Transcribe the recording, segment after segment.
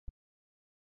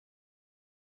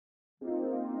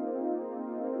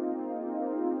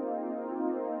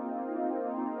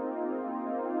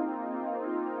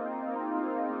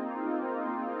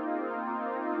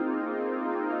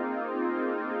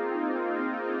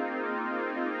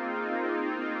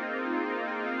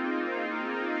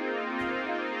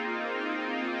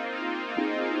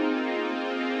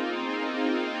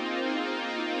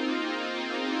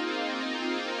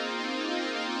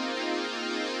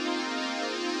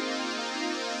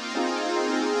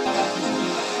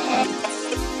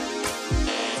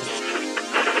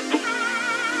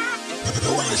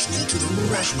listening to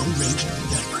the Wrestling Rage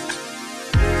Network.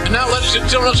 And now, ladies and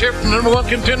gentlemen, let's hear from the number one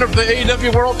contender for the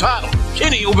AEW World title,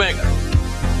 Kenny Omega.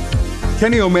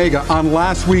 Kenny Omega on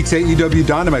last week's AEW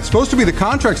Dynamite. Supposed to be the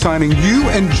contract signing, you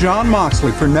and Jon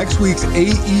Moxley for next week's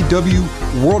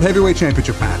AEW World Heavyweight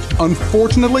Championship match.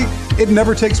 Unfortunately, it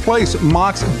never takes place.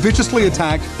 Mox viciously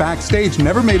attacked backstage,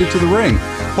 never made it to the ring.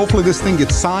 Hopefully this thing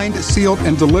gets signed, sealed,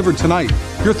 and delivered tonight.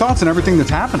 Your thoughts on everything that's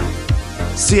happening?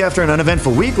 See, after an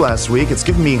uneventful week last week, it's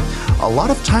given me a lot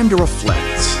of time to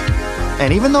reflect.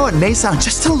 And even though it may sound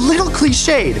just a little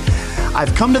cliched,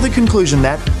 I've come to the conclusion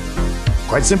that,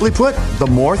 quite simply put, the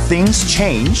more things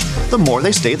change, the more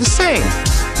they stay the same.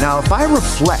 Now, if I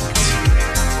reflect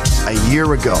a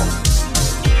year ago,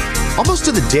 almost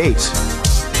to the date,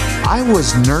 I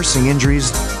was nursing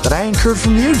injuries that I incurred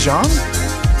from you, John.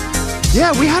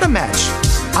 Yeah, we had a match.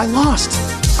 I lost.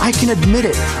 I can admit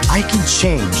it. I can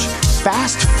change.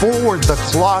 Fast forward the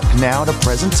clock now to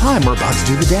present time. We're about to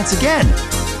do the dance again.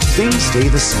 Things stay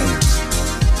the same.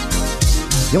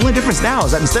 The only difference now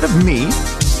is that instead of me,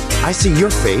 I see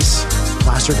your face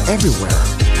plastered everywhere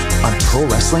on pro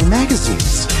wrestling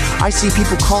magazines. I see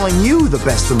people calling you the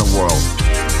best in the world.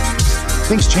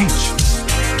 Things change.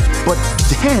 But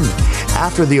then,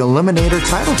 after the Eliminator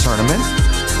title tournament,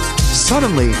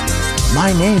 suddenly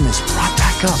my name is brought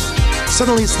back up.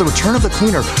 Suddenly it's the return of the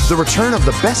cleaner, the return of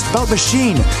the best bout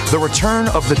machine, the return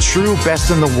of the true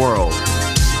best in the world.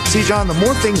 See, John, the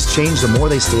more things change, the more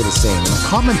they stay the same. And the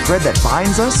common thread that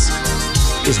binds us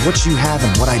is what you have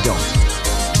and what I don't.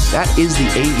 That is the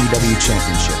AEW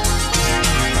Championship.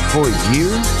 For a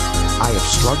year, I have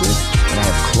struggled, and I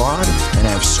have clawed, and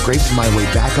I have scraped my way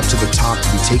back up to the top to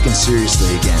be taken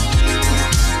seriously again.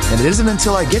 And it isn't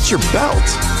until I get your belt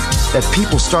that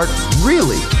people start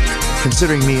really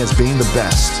considering me as being the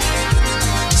best.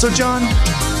 So, John,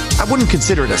 I wouldn't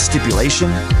consider it a stipulation.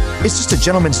 It's just a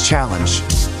gentleman's challenge.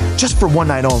 Just for one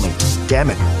night only. Damn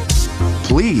it.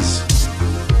 Please.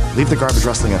 Leave the garbage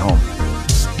wrestling at home.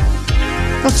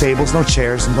 No tables, no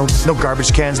chairs, no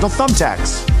garbage cans, no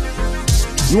thumbtacks.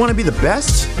 You want to be the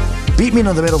best? Beat me in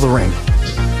the middle of the ring.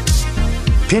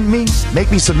 Pin me, make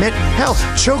me submit, hell,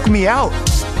 choke me out.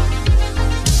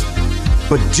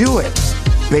 But do it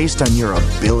based on your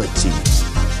ability.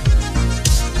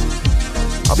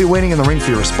 I'll be waiting in the ring for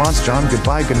your response, John.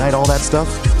 Goodbye, good night, all that stuff.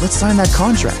 Let's sign that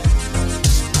contract.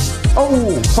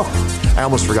 Oh, I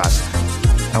almost forgot.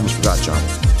 John.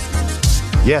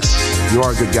 Yes, you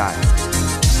are a good guy.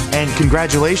 And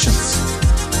congratulations.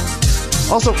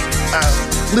 Also,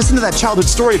 listen to that childhood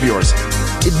story of yours.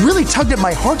 It really tugged at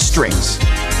my heartstrings.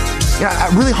 Yeah,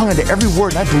 I really hung onto every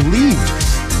word, and I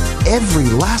believed every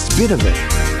last bit of it.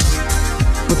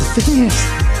 But the thing is,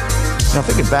 now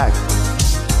thinking back,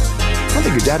 I don't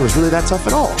think your dad was really that tough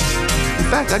at all. In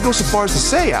fact, I'd go so far as to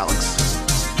say, Alex,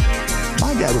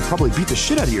 my dad would probably beat the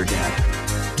shit out of your dad.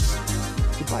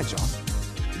 Goodbye, John.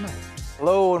 Good night.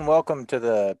 Hello and welcome to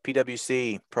the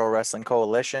PWC Pro Wrestling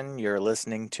Coalition. You're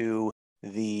listening to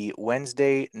the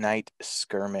Wednesday Night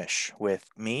Skirmish with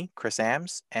me, Chris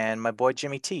Ams, and my boy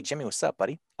Jimmy T. Jimmy, what's up,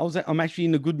 buddy? I'm actually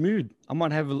in a good mood. I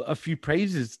might have a few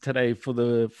praises today for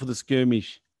the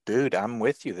skirmish. Dude, I'm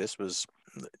with you. This was,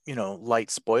 light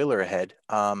spoiler ahead.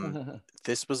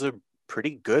 This was a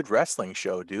pretty good wrestling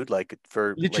show, dude. Like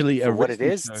for what it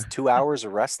is, it's 2 hours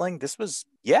of wrestling. This was,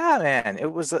 yeah, man.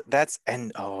 It was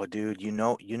dude, you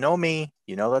know me.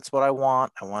 That's what I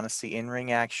want. I want to see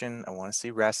in-ring action. I want to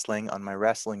see wrestling on my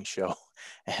wrestling show.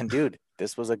 And dude,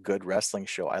 this was a good wrestling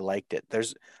show. I liked it.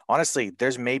 There's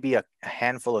maybe a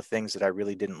handful of things that I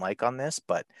really didn't like on this,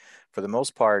 but for the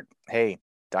most part, hey,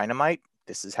 Dynamite,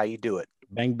 this is how you do it.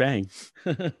 Bang, bang.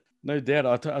 No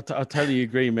doubt. I totally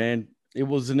agree, man. It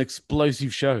was an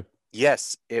explosive show.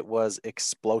 Yes, it was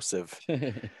explosive.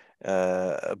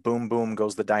 Boom, boom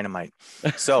goes the dynamite.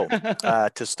 So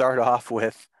to start off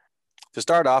with,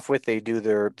 they do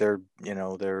their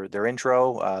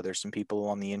intro. There's some people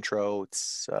on the intro.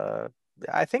 It's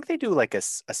I think they do like a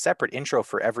separate intro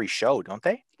for every show, don't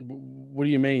they? What do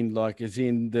you mean? Like, as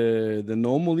in the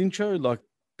normal intro, like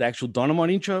the actual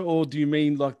Dynamite intro, or do you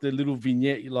mean like the little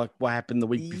vignette, like what happened the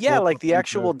week before? Yeah, like the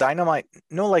actual Dynamite.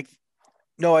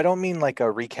 No, I don't mean like a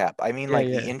recap. I mean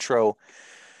the intro.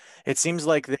 It seems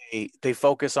like they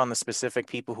focus on the specific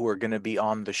people who are going to be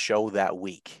on the show that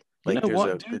week. Like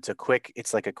it's a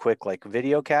quick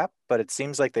video cap, but it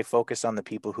seems like they focus on the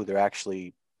people who they're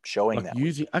actually showing like that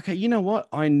using. Week. Okay, you know what?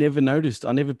 I never noticed.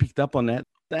 I never picked up on that.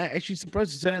 They're actually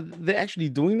surprised. So they're actually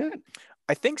doing that.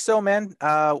 I think so, man.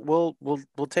 We'll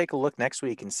take a look next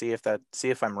week and see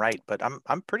if I'm right. But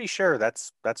I'm pretty sure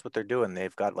that's what they're doing.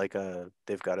 They've got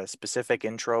a specific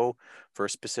intro for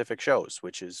specific shows,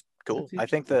 which is cool. I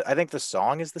think the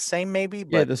song is the same, maybe.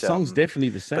 But the song's definitely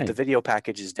the same. But the video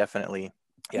package is definitely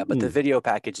the video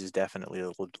package is definitely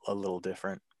a little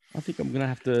different. I think I'm gonna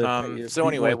have to. So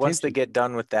anyway, once they get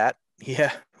done with that,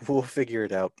 yeah, we'll figure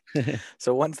it out.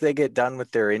 So once they get done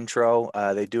with their intro,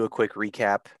 they do a quick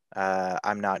recap.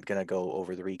 I'm not gonna go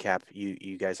over the recap.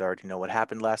 You guys already know what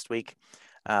happened last week.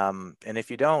 And if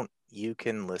you don't, you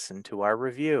can listen to our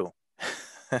review.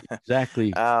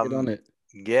 Exactly. Get on it.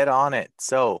 Get on it.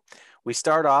 So we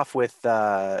start off with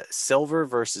Silver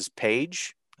versus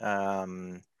Page.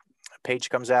 Page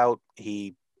comes out.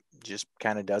 He just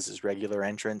kind of does his regular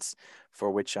entrance, for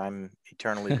which I'm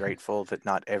eternally grateful that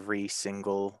not every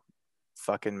single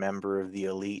fucking member of the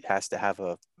Elite has to have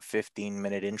a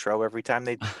 15-minute intro every time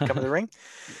they come to the ring.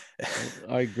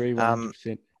 I agree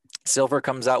 100%. Silver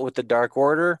comes out with the Dark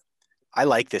Order. I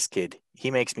like this kid.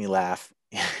 He makes me laugh.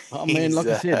 Oh man, like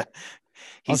I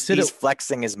said, he's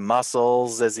flexing his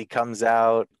muscles as he comes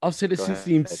out. I've said it since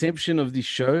the inception of this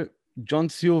show. John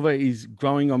Silver is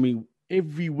growing on me.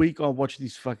 Every week I watch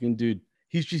this fucking dude.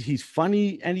 He's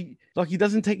funny, and he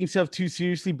doesn't take himself too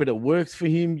seriously, but it works for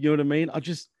him. You know what I mean?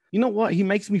 You know what? He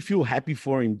makes me feel happy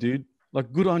for him, dude.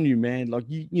 Like, good on you, man. Like,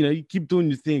 you keep doing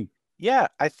your thing. Yeah,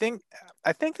 I think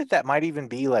that might even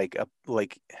be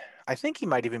I think he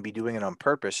might even be doing it on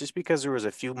purpose, just because there was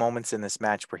a few moments in this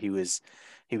match where he was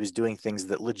doing things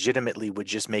that legitimately would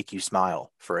just make you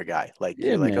smile for a guy. Like, yeah,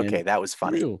 you're like, man. Okay, that was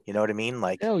funny. Real. You know what I mean?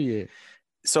 Like, hell yeah.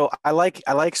 So I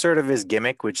like sort of his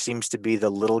gimmick, which seems to be the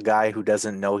little guy who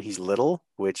doesn't know he's little,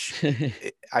 which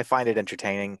I find it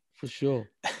entertaining. For sure.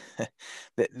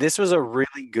 This was a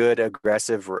really good,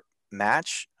 aggressive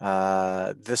match.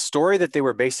 The story that they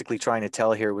were basically trying to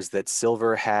tell here was that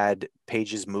Silver had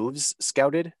Page's moves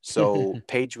scouted. So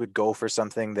Page would go for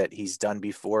something that he's done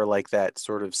before, like that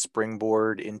sort of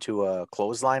springboard into a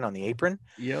clothesline on the apron.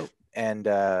 Yep.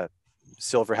 And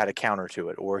Silver had a counter to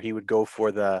it, or he would go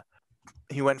for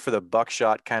he went for the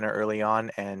buckshot kind of early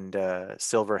on, and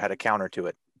Silver had a counter to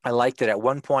it. I liked it. At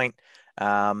one point,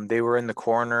 they were in the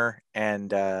corner,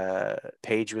 and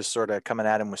Page was sort of coming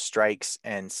at him with strikes,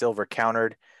 and Silver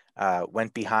countered,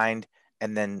 went behind,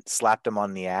 and then slapped him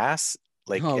on the ass,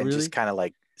 and just kind of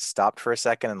like stopped for a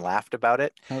second and laughed about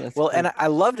it. Well, cool. And I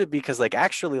loved it because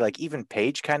actually even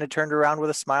Page kind of turned around with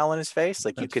a smile on his face.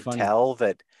 Like, you could tell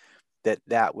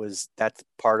that's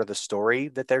part of the story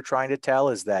that they're trying to tell,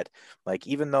 is that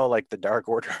even though the Dark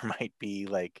Order might be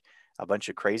a bunch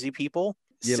of crazy people,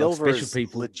 Silver is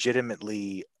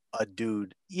legitimately a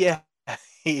dude. Yeah.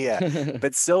 Yeah.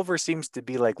 But Silver seems to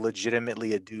be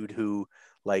legitimately a dude who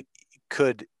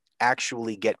could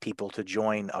actually get people to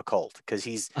join a cult, because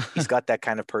he's got that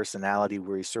kind of personality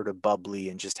where he's sort of bubbly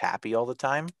and just happy all the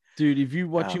time. Dude, if you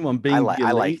watch him on Being the Elite,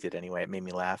 I liked it anyway. It made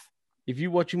me laugh. If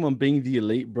you watch him on Being the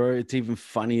Elite, bro, it's even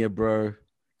funnier, bro.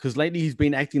 Because lately he's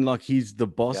been acting like he's the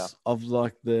boss of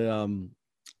the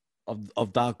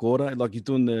of Dark Order. Like, he's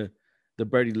doing the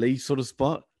Brody Lee sort of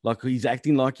spot. Like, he's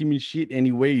acting like him and shit, and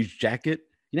he wears his jacket.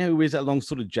 You know, he wears that long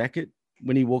sort of jacket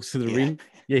when he walks to the ring.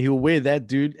 Yeah, he'll wear that,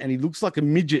 dude, and he looks like a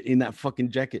midget in that fucking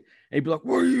jacket. And he'd be like,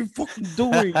 "What are you fucking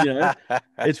doing?" You know,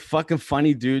 it's fucking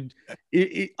funny, dude.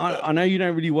 I know you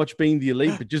don't really watch Being the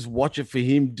Elite, but just watch it for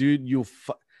him, dude.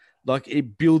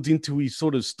 It builds into his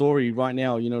sort of story right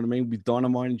now, you know what I mean, with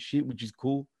Dynamite and shit, which is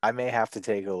cool. I may have to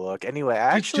take a look. Anyway,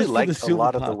 I actually liked a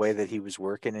lot of the way that he was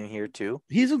working in here too.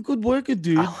 He's a good worker,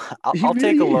 dude. I'll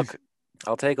take a look.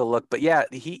 I'll take a look. But yeah,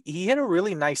 he hit a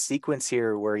really nice sequence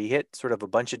here where he hit sort of a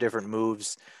bunch of different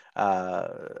moves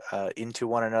into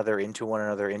one another,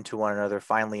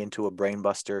 finally into a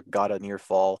brainbuster, got a near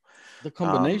fall. The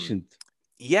combination.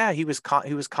 Yeah, he was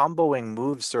comboing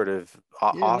moves sort of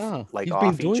off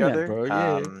each other.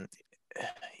 That, bro.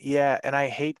 Yeah, and I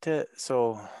hate to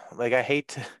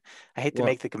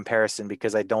make the comparison,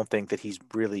 because I don't think that he's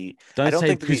really. I don't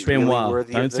think Chris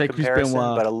Benoit. Don't say Chris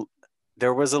Benoit. But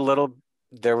there was a little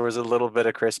bit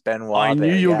of Chris Benoit. I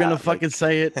knew you were gonna fucking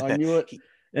say it. I knew it.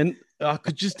 And I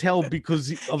could just tell because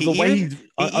of the way he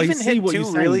even hit two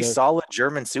really solid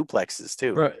German suplexes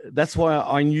too. Bro, that's why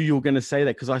I knew you were going to say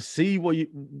that, because I see where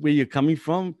you're coming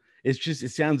from. It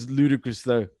sounds ludicrous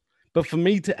though. But for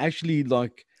me to actually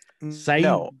say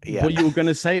what you were going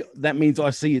to say, that means I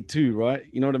see it too, right?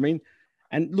 You know what I mean?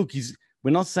 And look,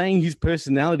 we're not saying his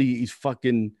personality is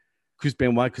fucking Chris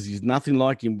Benoit, because he's nothing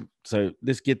like him. So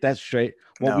let's get that straight.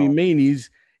 What we mean is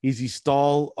his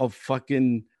style of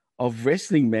of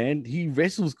wrestling, man. He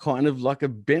wrestles kind of like a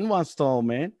Benoit style,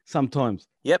 man, sometimes.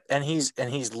 Yep, and he's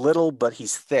little, but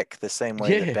he's thick the same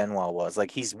way that Benoit was. Like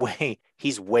he's way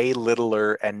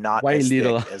littler and not as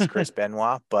thick as Chris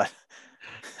Benoit, but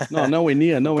nowhere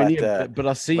near. But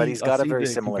I see. But he's got a very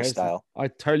similar style. I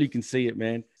totally can see it,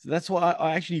 man. So that's why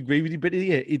I actually agree with you. But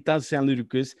yeah, it does sound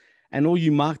ludicrous. And all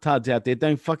you marktards out there,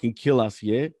 don't fucking kill us,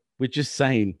 yeah? We're just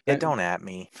saying. Yeah, don't at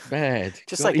me. Bad.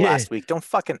 Just like last week. Don't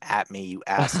fucking at me, you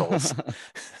assholes.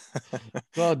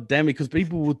 God damn it, because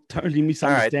people will totally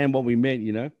misunderstand what we meant,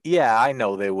 you know? Yeah, I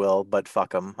know they will, but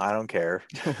fuck them. I don't care.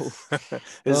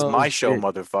 This is my show,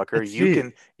 motherfucker.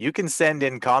 You can send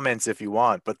in comments if you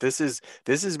want, but this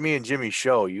is me and Jimmy's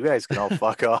show. You guys can all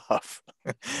fuck off.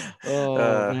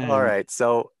 All right.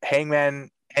 So Hangman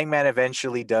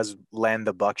eventually does land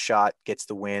the buckshot, gets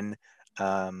the win.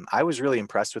 I was really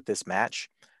impressed with this match.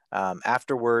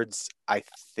 Afterwards, I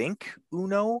think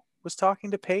Uno was talking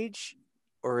to Paige,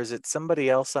 or is it somebody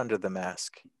else under the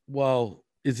mask? Well,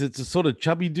 is it a sort of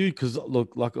chubby dude? Because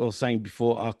look, like I was saying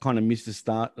before, I kind of missed the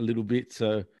start a little bit.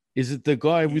 So is it the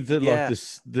guy with the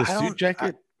suit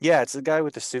jacket? Yeah, it's the guy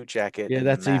with the suit jacket. Yeah,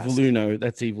 that's Evil Uno.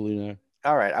 That's Evil Uno.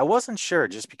 All right, I wasn't sure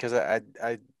just because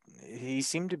he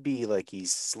seemed to be like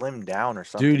he's slimmed down or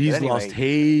something. Dude, he's lost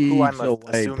heaps of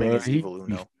weight, bro. Evil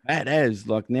Uno. He's fat as.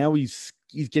 Like now he's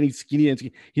getting skinny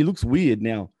and he looks weird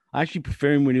now. I actually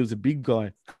prefer him when he was a big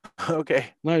guy. Okay.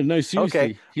 No, seriously.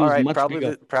 Okay. He all was right, much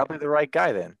bigger. probably the right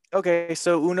guy then. Okay,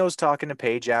 so Uno's talking to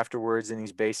Paige afterwards, and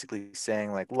he's basically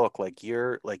saying, like, look, like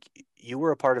you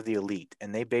were a part of the elite,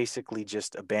 and they basically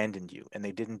just abandoned you, and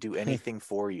they didn't do anything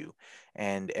for you.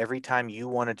 And every time you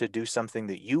wanted to do something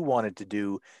that you wanted to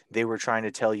do, they were trying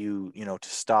to tell you, to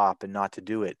stop and not to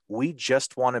do it. We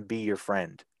just want to be your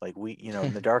friend. Like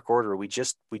in the Dark Order, we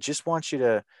just want you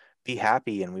to be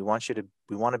happy, and we want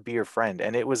to be your friend.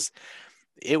 And it was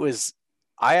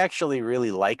I actually really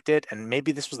liked it, and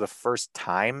maybe this was the first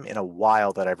time in a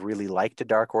while that I've really liked a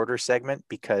Dark Order segment,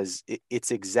 because it's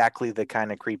exactly the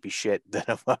kind of creepy shit that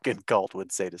a fucking cult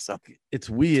would say to somebody. It's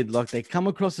weird, like they come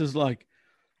across as like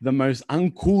the most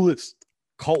uncoolest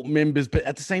cult members, but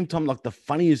at the same time like the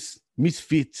funniest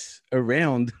misfits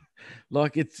around.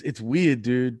 Like it's weird,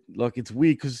 dude. Like it's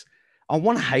weird because I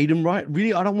want to hate him, right?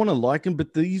 Really, I don't want to like him,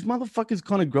 but these motherfuckers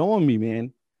kind of grow on me,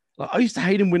 man. Like, I used to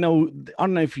hate him when I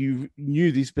don't know if you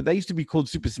knew this, but they used to be called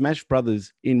Super Smash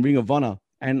Brothers in Ring of Honor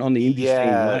and on the indie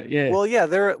scene, right? Yeah. Well, yeah,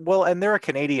 they're a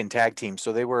Canadian tag team,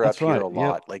 so they were up here a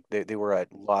lot. Like they were at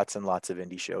lots and lots of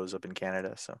indie shows up in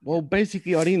Canada. So well,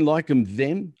 basically, I didn't like him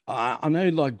then. I know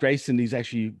like Grayson is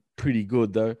actually pretty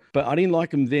good though, but I didn't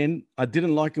like him then. I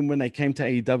didn't like him when they came to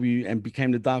AEW and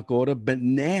became the Dark Order, but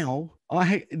now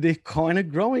they're kind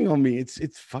of growing on me.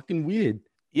 It's fucking weird.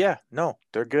 Yeah, no,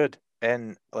 they're good.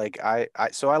 And like I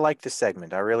liked this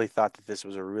segment. I really thought that this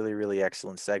was a really, really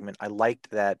excellent segment. I liked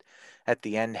that at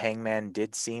the end Hangman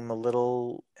did seem a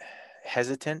little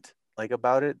hesitant like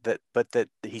about it, but that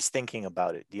he's thinking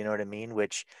about it. Do you know what I mean?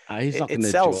 Which it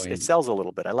sells a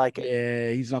little bit. I like it.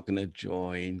 Yeah, he's not gonna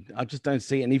join. I just don't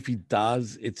see it. And if he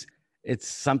does, it's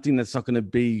something that's not gonna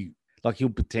be like he'll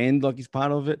pretend like he's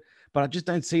part of it. But I just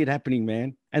don't see it happening,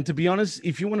 man. And to be honest,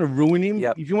 if you want to ruin him,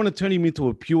 if you want to turn him into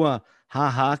a pure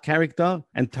ha-ha character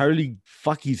and totally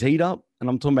fuck his heat up, and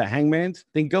I'm talking about Hangman's,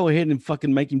 then go ahead and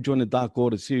fucking make him join the Dark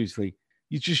Order, seriously.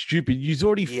 You're just stupid. You've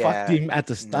already fucked him at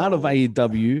the start of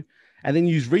AEW, and then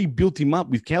you've rebuilt him up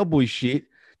with cowboy shit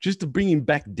just to bring him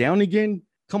back down again.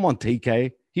 Come on,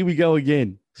 TK. Here we go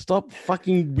again. Stop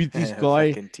fucking with this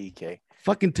guy.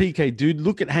 Fucking TK, dude.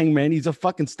 Look at Hangman. He's a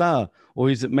fucking star. Or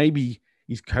is it maybe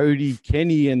he's Cody,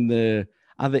 Kenny, and the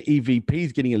other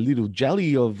EVPs getting a little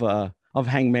jelly of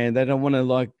Hangman? They don't want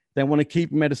to they want to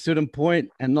keep him at a certain point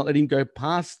and not let him go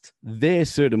past their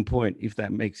certain point, if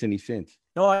that makes any sense.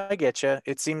 No, I get you.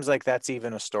 It seems like that's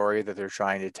even a story that they're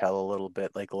trying to tell a little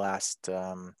bit, like last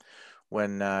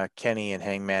when Kenny and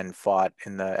Hangman fought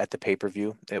at the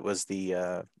pay-per-view. It was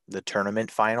the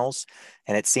tournament finals,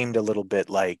 and it seemed a little bit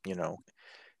like,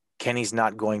 Kenny's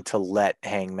not going to let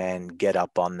Hangman get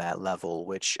up on that level,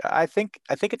 which I think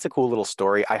it's a cool little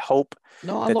story. I hope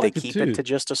that they keep it to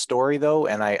just a story though.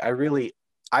 And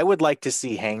I would like to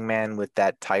see Hangman with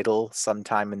that title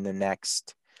sometime in the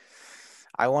next,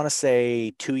 I want to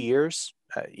say 2 years.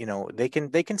 They can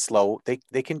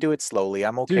do it slowly.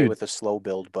 I'm okay with a slow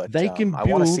build, but I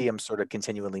want to see him sort of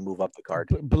continually move up the card.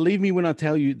 Believe me when I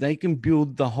tell you, they can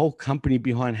build the whole company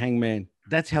behind Hangman.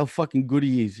 That's how fucking good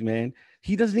he is, man.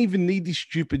 He doesn't even need this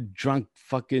stupid drunk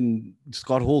fucking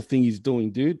Scott Hall thing he's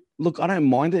doing, dude. look, I don't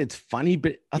mind it. It's funny,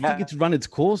 but I think it's run its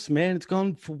course, man. It's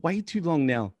gone for way too long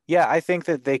now. Yeah, I think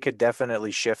that they could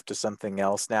definitely shift to something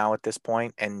else now at this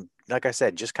point, and like I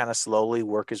said, just kind of slowly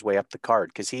work his way up the card,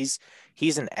 because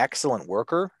he's an excellent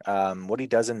worker. What he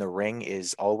does in the ring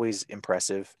is always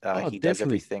impressive. He does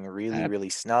everything really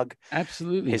snug.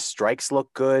 Absolutely. His strikes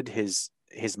look good. His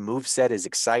move set is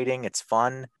exciting. It's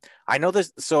fun. I know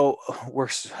this. So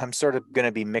I'm sort of going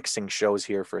to be mixing shows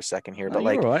here for a second here, but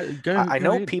like, right. I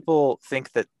know ahead. People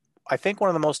think that. I think one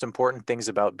of the most important things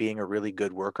about being a really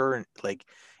good worker, and like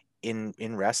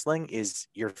in wrestling, is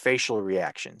your facial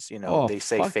reactions. You know, they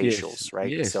say facials, right?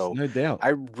 Yes, so no doubt. I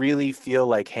really feel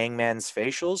like Hangman's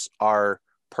facials are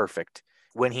perfect.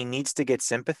 When he needs to get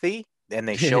sympathy and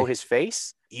they show his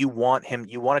face, you want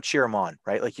to cheer him on,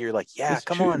 right? Like you're like, yeah, It's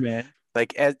come true, on, man.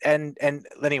 Like, and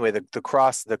anyway, the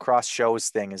cross shows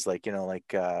thing is like, you know,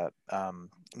 like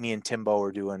me and Timbo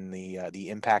are doing the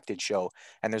Impacted show,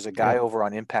 and there's a guy over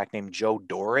on Impact named Joe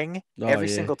Doring. Every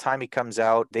single time he comes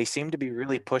out, they seem to be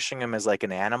really pushing him as like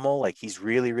an animal, like he's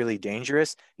really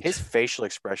dangerous. His facial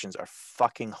expressions are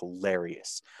fucking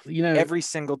hilarious. You know, every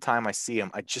single time I see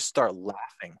him, I just start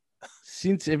laughing.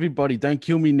 Since everybody, don't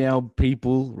kill me now,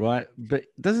 people, right? But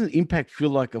doesn't Impact feel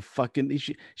like a fucking? It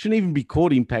shouldn't even be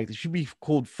called Impact. It should be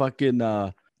called fucking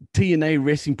TNA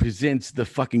Wrestling Presents the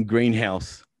fucking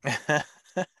Greenhouse.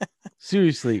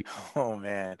 Seriously. Oh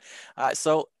man.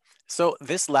 So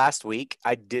this last week,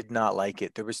 I did not like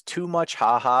it. There was too much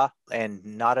haha and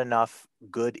not enough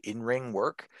good in-ring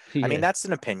work. I mean, that's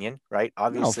an opinion, right?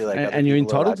 Obviously, and you're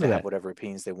entitled to have whatever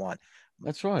opinions they want.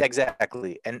 That's right.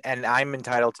 Exactly. And I'm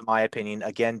entitled to my opinion.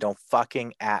 Again, don't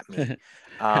fucking at me.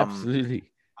 Absolutely.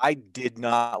 I did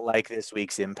not like this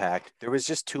week's Impact. There was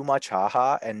just too much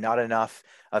haha and not enough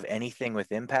of anything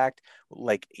with Impact.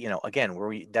 Like, you know, again,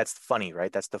 that's funny,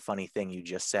 right? That's the funny thing you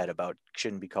just said about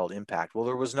shouldn't be called Impact. Well,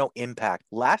 there was no Impact.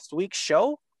 Last week's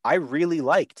show, I really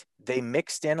liked. They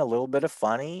mixed in a little bit of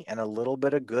funny and a little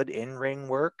bit of good in-ring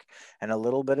work and a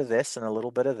little bit of this and a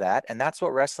little bit of that. And that's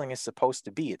what wrestling is supposed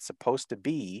to be. It's supposed to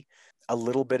be a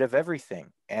little bit of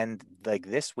everything. And like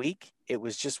this week, it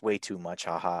was just way too much.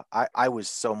 Haha. I was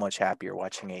so much happier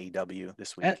watching AEW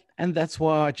this week. And that's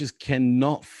why I just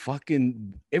cannot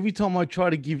fucking, every time I try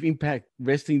to give Impact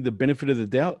Wrestling the benefit of the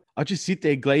doubt, I just sit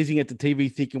there glazing at the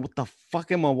TV thinking, what the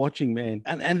fuck am I watching, man?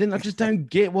 And then I just don't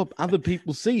get what other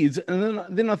people see. And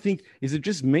then I think, is it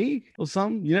just me or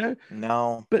something, you know?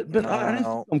 No. But no, I don't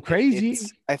think I'm crazy.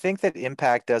 I think that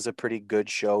Impact does a pretty good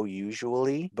show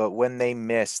usually, but when they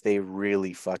miss, they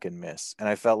really fucking miss. And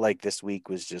I felt like this week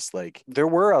was just like, there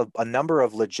were a number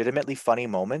of legitimately funny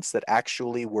moments that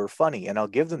actually were funny, and I'll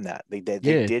give them that. They did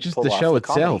just pull the off show the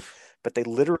itself. Comedy, but they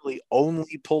literally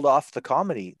only pulled off the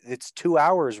comedy. It's 2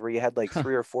 hours where you had like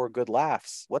 3 or 4 good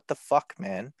laughs. What the fuck,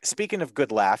 man? Speaking of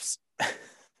good laughs,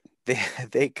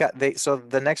 so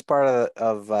the next part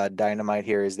of Dynamite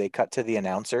here is they cut to the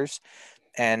announcers,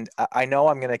 and I know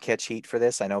I'm going to catch heat for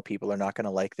this. I know people are not going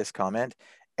to like this comment.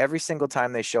 Every single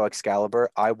time they show Excalibur,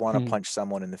 I want to punch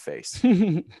someone in the face.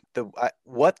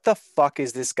 What the fuck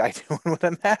is this guy doing with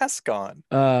a mask on?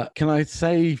 Can I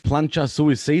say plancha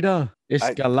suicida?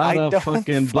 Escalada,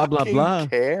 fucking blah, blah, blah.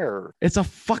 Care. It's a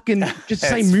fucking, just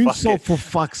say moonsault for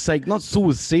fuck's sake, not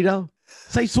suicida.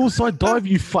 Say suicide dive,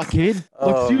 you fuckhead.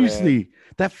 Like, seriously, man.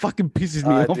 That fucking pisses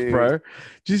me off, dude. Bro.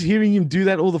 Just hearing him do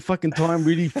that all the fucking time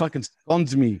really fucking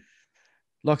stuns me.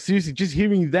 Like, seriously, just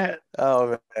hearing that.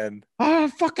 Oh, man. Oh,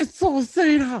 fucking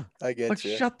suicida. I get like,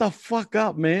 you. Shut the fuck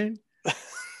up, man.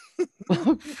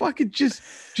 Fucking just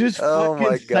oh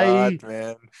fucking my God, say,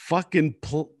 man. Fucking,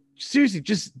 seriously,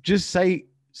 just say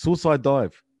suicide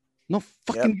dive. Not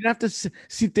fucking, you have to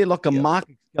sit there like a Mark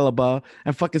Excalibur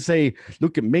and fucking say,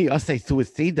 look at me, I say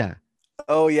suicida.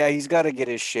 Oh, yeah, he's got to get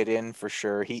his shit in for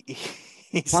sure. He's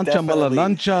Plancha mala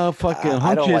lancha, fucking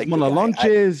hunches mala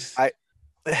lunches.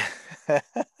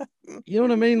 You know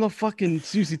what I mean? Like fucking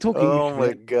seriously talking. Oh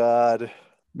my God.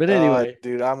 But anyway,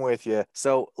 dude, I'm with you.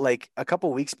 So like a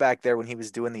couple weeks back there when he was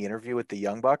doing the interview with the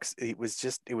Young Bucks, it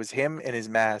was him in his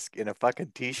mask in a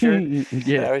fucking t-shirt.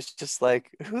 Yeah. And I was just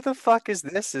like, who the fuck is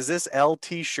this? Is this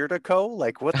LT Shirtico?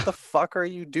 Like, what the fuck are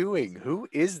you doing? Who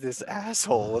is this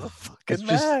asshole with a fucking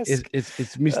mask?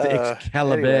 It's Mr.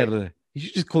 Excalibur. Anyway. He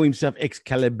should just call himself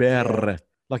Excalibur.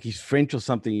 Like he's French or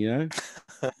something, you know?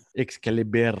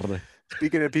 Excalibur.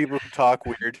 Speaking of people who talk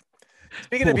weird.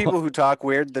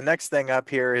 The next thing up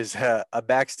here is a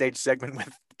backstage segment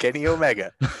with Kenny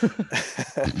Omega.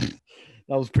 That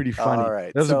was pretty funny. All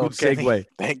right. That was a good segue.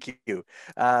 Thank you.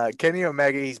 Kenny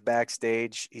Omega, he's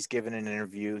backstage. He's giving an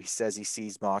interview. He says he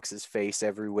sees Mox's face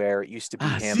everywhere. It used to be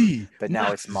him, but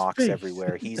now it's Mox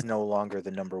everywhere. He's no longer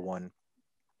the number one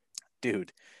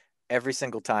dude, every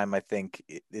single time I think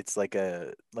it's like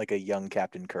a young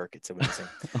Captain Kirk. It's amazing.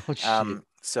 Oh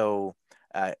shit.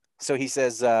 So he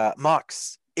says,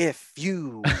 Mox, if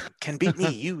you can beat me,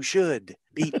 you should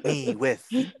beat me with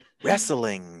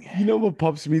wrestling. You know what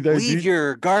pops me though, Leave dude?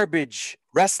 your garbage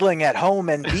wrestling at home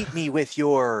and beat me with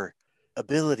your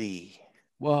ability.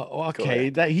 Well, okay,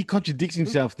 that he contradicts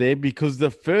himself there, because the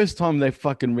first time they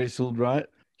fucking wrestled, right?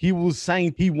 He was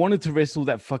saying he wanted to wrestle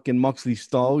that fucking Moxley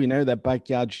style, you know, that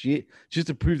backyard shit, just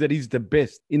to prove that he's the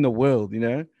best in the world, you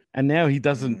know? And now he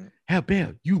doesn't. How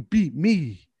about you beat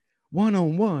me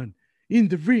 1-on-1 in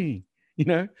the ring, you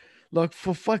know? Like,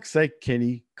 for fuck's sake,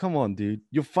 Kenny, come on, dude.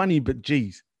 You're funny, but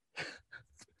geez.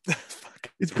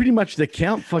 It's pretty much the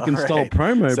Count fucking style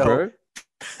promo, bro.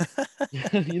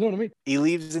 You know what I mean? He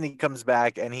leaves and he comes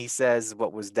back and he says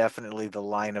what was definitely the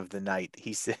line of the night.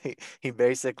 He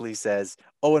basically says,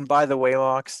 "Oh, and by the way,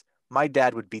 Mox, my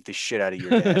dad would beat the shit out of your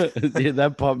dad." Yeah,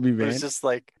 that popped me, man. It's just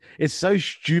like, it's so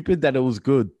stupid that it was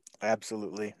good.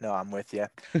 Absolutely. No, I'm with you.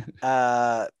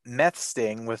 Meth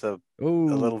Sting with a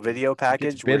little video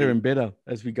package. It's better and better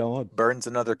as we go on. Burns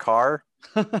another car.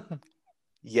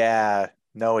 Yeah,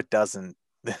 no, it doesn't.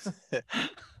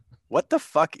 What the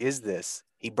fuck is this?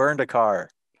 He burned a car.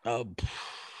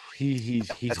 He's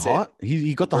hot.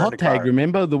 He got the hot tag.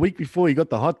 Remember the week before he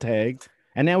got the hot tag,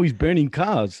 and now he's burning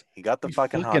cars. He got the he's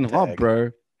fucking hot tag,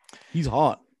 bro. He's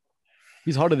hot.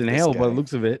 He's hotter than hell by the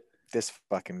looks of it. This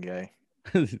fucking guy.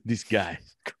 This guy.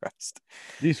 Christ.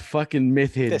 This fucking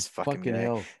meth head. This fucking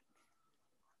hell.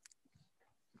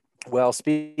 Well,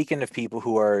 speaking of people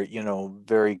who are,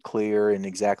 very clear in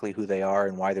exactly who they are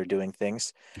and why they're doing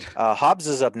things, Hobbs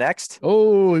is up next.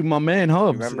 Oh, my man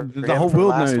Hobbs. Remember the whole world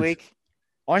last knows. Week?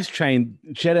 Ice Train.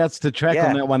 Shout outs to Track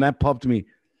on that one. That popped me.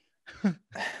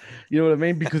 You know what I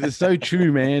mean? Because it's so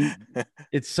true, man.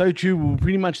 It's so true. We're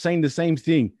pretty much saying the same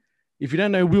thing. If you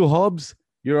don't know Will Hobbs,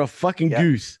 you're a fucking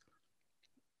goose,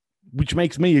 which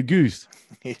makes me a goose.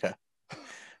 Yeah.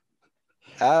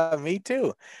 Me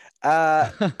too.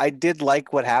 I did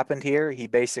like what happened here. He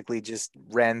basically just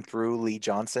ran through Lee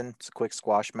Johnson. It's a quick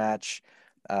squash match.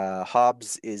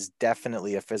 Hobbs is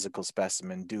definitely a physical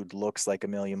specimen. Dude looks like $1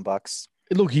 million.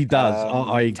 Look, he does.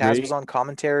 I agree. Taz was on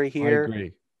commentary here. I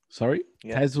agree. Sorry?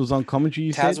 Yeah. Taz was on commentary,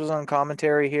 you said? Taz was on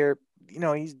commentary here.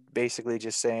 He's basically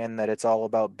just saying that it's all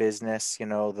about business.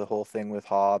 The whole thing with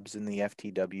Hobbs and the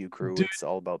FTW crew. Dude, it's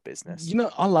all about business.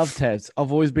 I love Taz.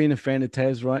 I've always been a fan of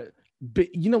Taz, right?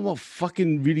 But you know what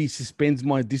fucking really suspends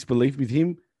my disbelief with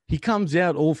him? He comes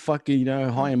out all fucking,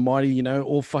 high and mighty,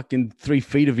 all fucking 3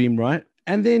 feet of him, right?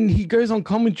 And then he goes on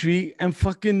commentary and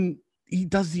fucking, he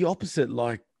does the opposite.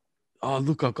 Like, oh,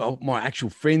 look, I've got my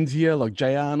actual friends here, like JR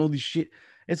and all this shit.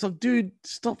 It's like, dude,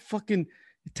 stop fucking.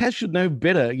 Taz should know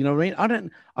better. You know what I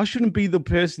mean? I shouldn't be the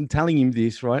person telling him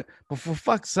this, right? But for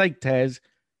fuck's sake, Taz,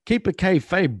 keep a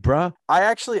kayfabe, bruh.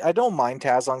 I don't mind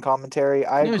Taz on commentary.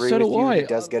 I agree with you. He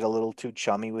does get a little too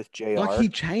chummy with JR. Like, he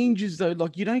changes though.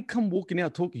 Like, you don't come walking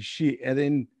out talking shit and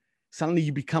then suddenly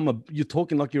you're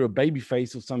talking like you're a baby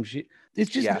face or some shit.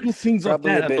 It's just little things like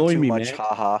that annoy me, man.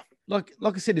 Haha. Like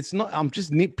I said, it's not. I'm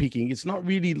just nitpicking. It's not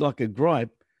really like a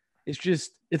gripe.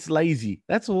 It's lazy.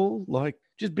 That's all. Like,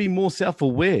 just be more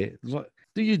self-aware. Like,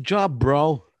 do your job,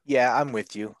 bro. Yeah, I'm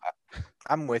with you.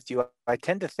 I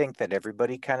tend to think that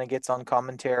everybody kind of gets on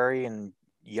commentary and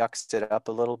yucks it up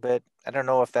a little bit. I don't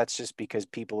know if that's just because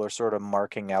people are sort of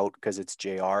marking out because it's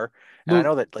JR. And I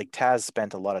know that like Taz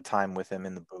spent a lot of time with him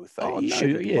in the booth.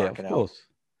 Of course.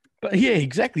 But yeah,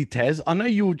 exactly, Taz. I know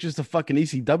you were just a fucking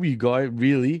ECW guy,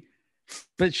 really.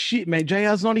 But shit, man,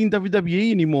 JR's not in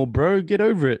WWE anymore, bro. Get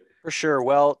over it. For sure.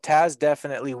 Well, Taz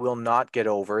definitely will not get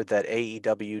over that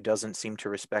AEW doesn't seem to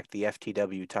respect the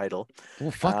FTW title. Well,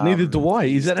 fuck, neither do I.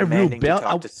 Is that a real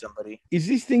belt? Is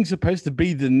this thing supposed to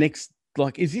be the next,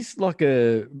 like, is this like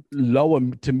a lower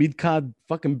to mid-card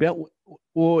fucking belt?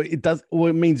 Or it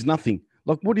means nothing?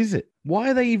 Like, what is it? Why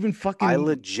are they even fucking... I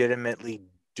legitimately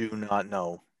do not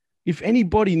know. If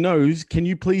anybody knows, can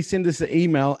you please send us an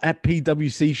email at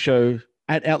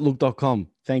pwcshow@outlook.com?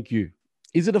 Thank you.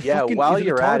 Is it a fucking... while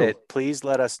you're at it, please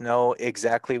let us know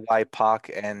exactly why Pac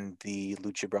and the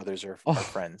Lucha Brothers are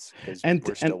friends. Because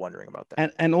we're still wondering about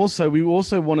that. And also, we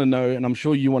also want to know, and I'm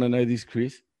sure you want to know this,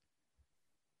 Chris.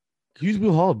 Who's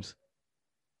Will Hobbs?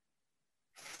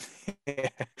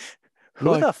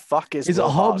 Who the fuck is Will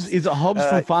Hobbs? Is it Hobbs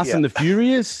from Fast and the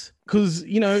Furious? Because,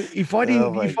 if I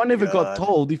didn't, got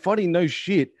told, if I didn't know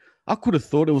shit, I could have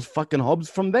thought it was fucking Hobbs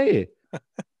from there.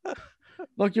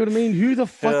 Like, you know what I mean? Who the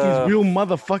fuck is real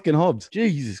motherfucking Hobbs?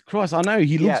 Jesus Christ. I know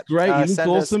he looks great. He looks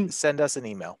awesome. Send us an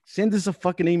email. Send us a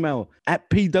fucking email at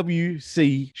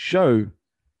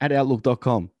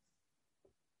pwcshow@outlook.com.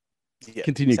 Yeah,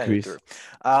 continue, Chris.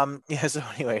 Yeah. So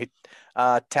anyway,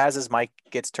 Taz's mic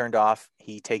gets turned off.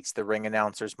 He takes the ring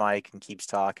announcer's mic and keeps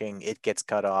talking. It gets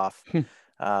cut off.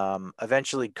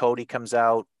 Eventually, Cody comes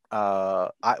out.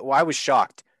 I was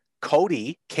shocked.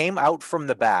 Cody came out from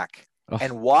the back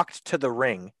and walked to the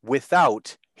ring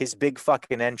without his big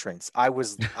fucking entrance. I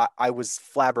was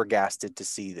flabbergasted to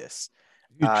see this.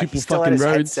 He still had his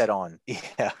headset on.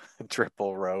 Yeah,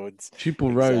 triple roads.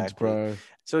 Triple roads, bro.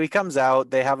 So he comes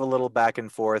out. They have a little back and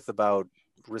forth about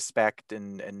respect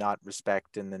and not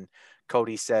respect. And then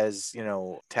Cody says, you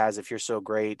know, Taz, if you're so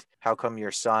great, how come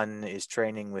your son is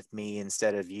training with me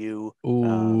instead of you?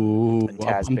 Ooh, and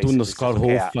Taz I'm doing the Scott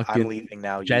Hall fucking I'm leaving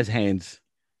now. Jazz hands.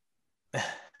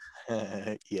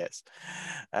 Yes.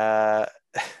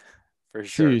 For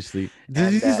sure. Seriously,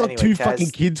 this is like two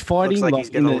fucking kids fighting. Like he's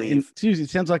gonna leave. Seriously, it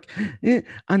sounds like, yeah,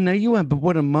 I know you are, but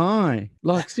what am I?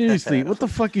 Like, seriously, what the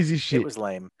fuck is this shit? It was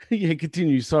lame. Yeah,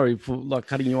 continue. Sorry for like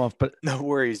cutting you off, but no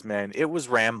worries, man. It was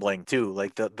rambling too.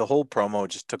 Like the whole promo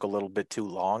just took a little bit too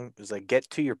long. It was like, get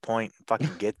to your point,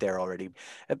 fucking get there already.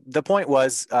 The point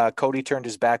was, Cody turned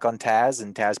his back on Taz,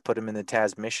 and Taz put him in the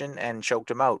Taz mission and choked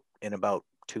him out in about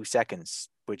 2 seconds.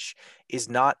 Which is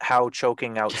not how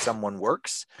choking out someone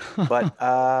works, but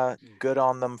good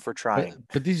on them for trying.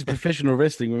 But this is professional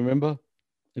wrestling, remember?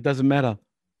 It doesn't matter.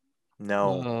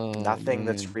 No, nothing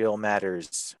that's real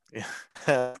matters.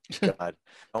 God,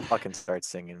 don't fucking start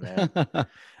singing, man.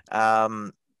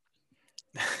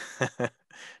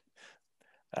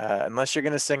 Unless you're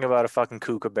gonna sing about a fucking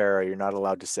kookaburra, you're not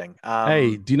allowed to sing.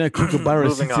 Hey, do you know Kookaburra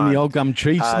sits in the old gum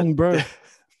tree song, bro?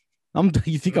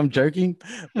 You think I'm joking?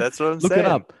 That's what I'm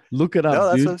saying. Look it up.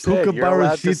 No, that's dude. what I'm saying. You're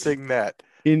allowed to sing that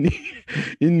in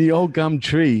the old gum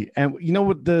tree, and you know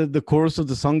what the chorus of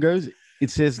the song goes? It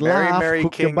says, "Laugh, Mary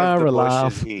Kookaburra,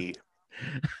 laugh."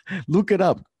 Look it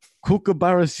up.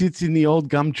 Kookaburra sits in the old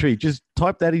gum tree. Just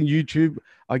type that in YouTube.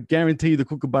 I guarantee you the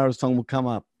Kookaburra song will come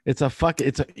up. It's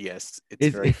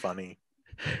very funny.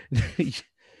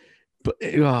 But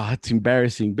it's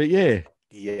embarrassing. But yeah.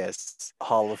 Yes,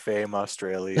 Hall of Fame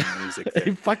Australian music.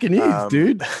 It fucking is,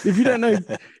 dude. If you don't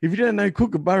know,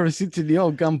 Kookaburra sits in the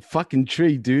old gum fucking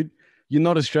tree, dude. You're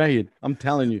not Australian. I'm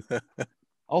telling you.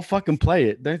 I'll fucking play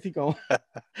it. Don't think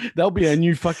that'll be a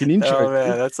new fucking intro. Oh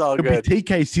man, that's all good.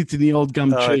 TK sits in the old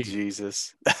gum tree. Oh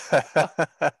Jesus.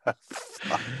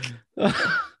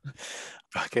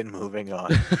 Fucking moving on.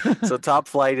 So Top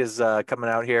Flight is coming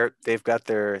out here. They've got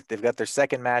their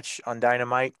second match on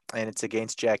Dynamite, and it's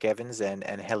against Jack Evans and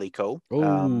Angelico.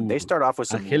 They start off with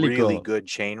some really good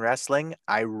chain wrestling.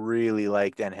 I really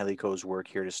liked Angelico's work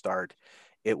here to start.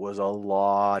 It was a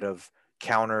lot of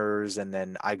counters, and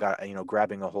then I got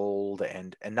grabbing a hold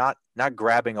and not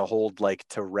grabbing a hold like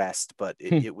to rest, but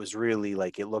it was really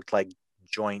like it looked like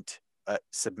joint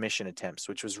submission attempts,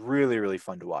 which was really, really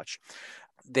fun to watch.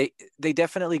 They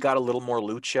definitely got a little more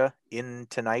lucha in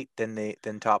tonight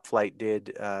than Top Flight did.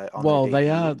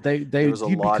 They did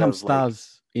become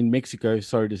stars in Mexico.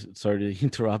 Sorry to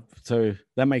interrupt. So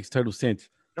that makes total sense.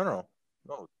 No.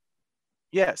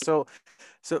 Yeah. So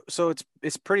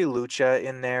it's pretty lucha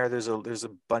in there. There's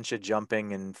a bunch of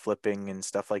jumping and flipping and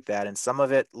stuff like that, and some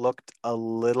of it looked a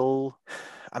little.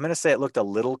 I'm gonna say it looked a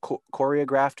little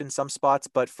choreographed in some spots,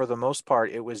 but for the most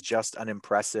part, it was just an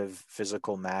impressive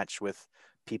physical match with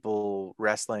people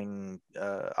wrestling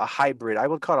a hybrid. I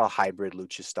would call it a hybrid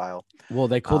lucha style. Well,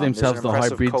 they call themselves the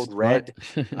Hybrid Code Red.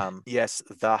 Right? Yes,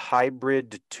 the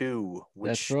Hybrid 2, which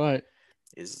that's right.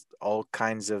 Is all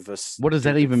kinds of what does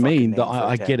that even mean?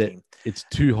 I get it. It's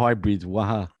 2 hybrids.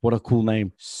 Wow, what a cool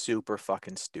name. Super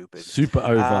fucking stupid. Super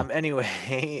over.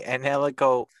 Anyway,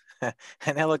 Angelico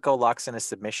locks in a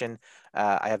submission.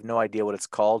 I have no idea what it's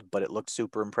called, but it looked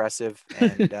super impressive,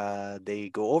 and they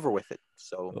go over with it.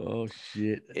 So, oh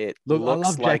shit! It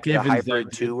looks like the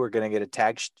Hybrid 2 we're gonna get a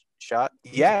tag shot.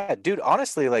 Yeah, dude.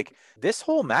 Honestly, like this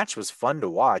whole match was fun to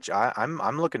watch.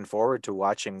 I'm looking forward to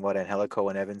watching what Angelico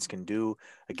and Evans can do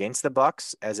against the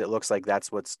Bucks, as it looks like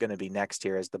that's what's gonna be next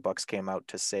here, as the Bucks came out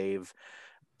to save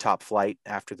Top Flight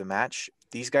after the match.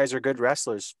 These guys are good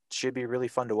wrestlers. Should be really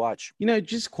fun to watch.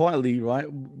 Just quietly, right?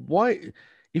 Why,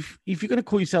 if you're gonna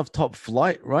call yourself Top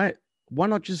Flight, right? Why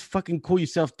not just fucking call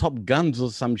yourself Top Guns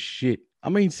or some shit? I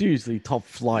mean, seriously, Top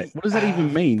Flight. What does that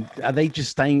even mean? Are they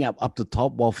just staying up the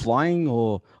top while flying?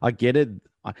 Or I get it.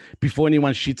 Before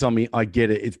anyone shits on me, I get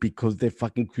it. It's because they're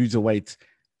fucking cruiserweights.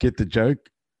 Get the joke?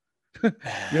 You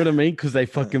know what I mean? Because they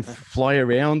fucking fly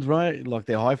around, right? Like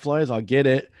they're high flyers. I get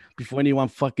it. Before anyone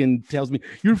fucking tells me,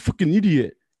 you're a fucking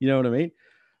idiot. You know what I mean?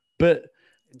 But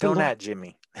don't at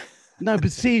Jimmy. No,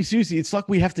 but seriously, it's like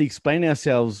we have to explain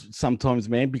ourselves sometimes,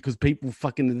 man, because people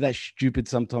fucking are that stupid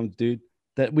sometimes, dude.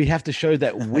 that we have to show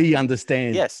that we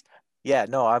understand. Yes. Yeah,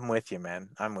 no, I'm with you, man.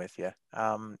 I'm with you.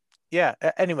 Yeah,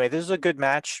 anyway, this is a good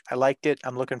match. I liked it.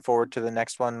 I'm looking forward to the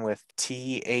next one with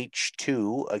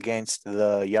TH2 against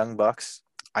the Young Bucks.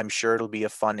 I'm sure it'll be a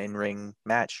fun in-ring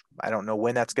match. I don't know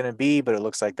when that's going to be, but it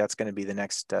looks like that's going to be the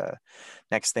next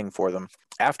thing for them.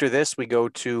 After this, we go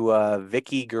to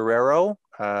Vicky Guerrero.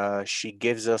 She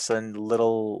gives us a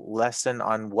little lesson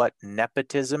on what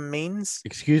nepotism means.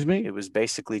 Excuse me? It was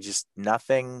basically just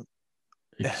nothing.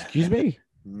 Excuse me?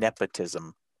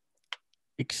 Nepotism.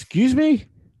 Excuse me?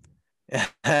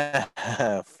 Why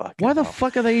the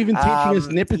fuck are they even teaching us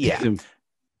nepotism? Yeah.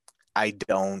 I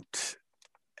don't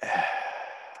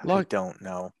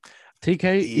know.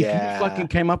 TK, if you fucking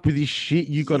came up with this shit,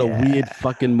 you got a weird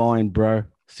fucking mind, bro.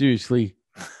 Seriously.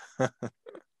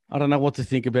 I don't know what to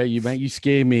think about you, mate. You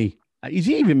scare me. Is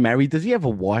he even married? Does he have a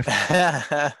wife?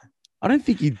 I don't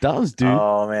think he does, dude.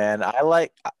 Oh, man.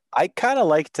 I kind of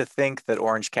like to think that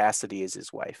Orange Cassidy is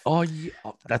his wife. Oh, yeah.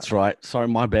 Oh, that's right. Sorry,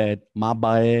 my bad. My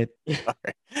bad.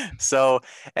 Right. So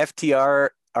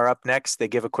FTR are up next. They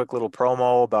give a quick little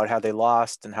promo about how they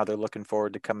lost and how they're looking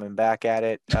forward to coming back at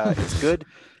it. It's good.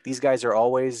 These guys are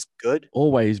always good.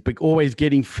 Always, but always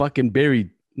getting fucking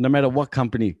buried, no matter what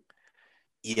company.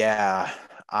 Yeah.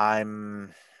 You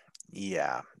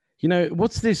know,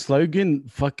 what's their slogan?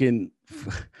 Fucking,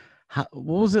 what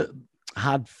was it?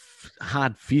 Hard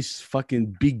fists,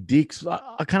 fucking big dicks.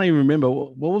 I can't even remember.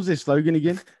 What was their slogan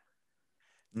again?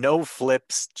 No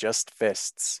flips, just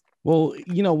fists. Well,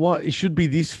 you know what? It should be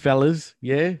this, fellas.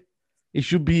 Yeah. It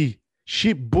should be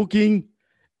ship booking,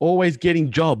 always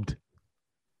getting jobbed.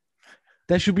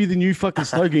 That should be the new fucking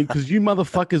slogan, because you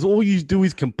motherfuckers, all you do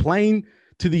is complain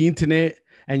to the internet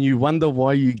and you wonder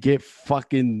why you get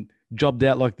fucking jobbed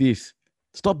out like this.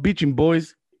 Stop bitching,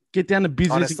 boys. Get down to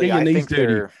business. Honestly, and get your knees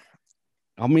dirty.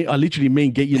 I literally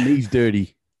mean get your knees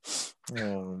dirty.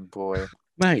 Oh boy,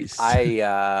 mate.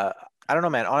 I don't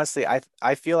know, man. Honestly,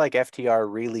 I feel like FTR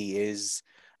really is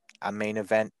a main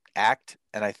event act,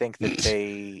 and I think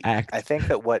that I think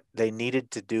that what they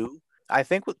needed to do. I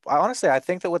think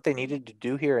that what they needed to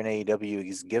do here in AEW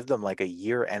is give them like a 1.5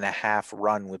 year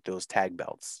run with those tag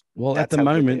belts. Well, at the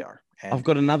moment, I've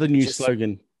got another new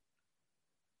slogan: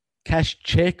 cash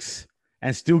checks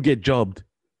and still get jobbed.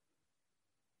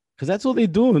 Because that's all they're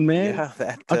doing, man.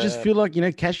 Yeah, I just feel like,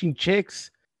 cashing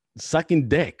checks, sucking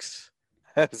decks.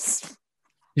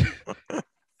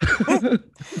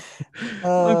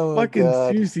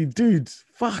 Seriously, dudes,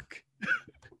 fuck.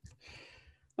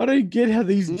 I don't get how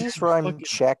these... Did you just rhyme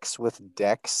checks with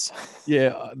decks?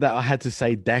 Yeah, that I had to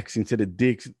say decks instead of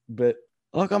dicks. But,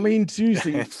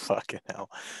 seriously. Fucking hell.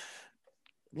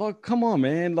 Come on,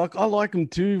 man. I like them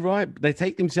too, right? They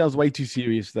take themselves way too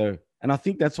serious, though. And I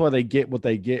think that's why they get what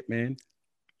they get, man.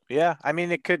 Yeah,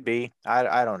 it could be.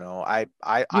 I don't know. I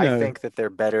think that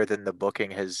they're better than the booking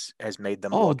has made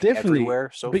them look everywhere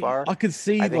so far. I could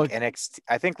see NXT.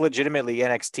 I think legitimately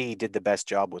NXT did the best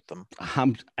job with them.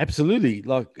 Absolutely,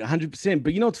 100%.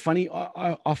 But you know what's funny?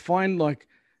 I find like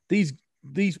these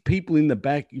people in the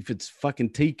back, if it's fucking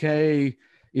TK,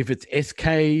 if it's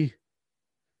SK,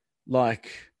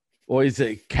 or is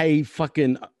it K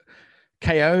fucking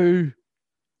KO?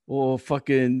 Or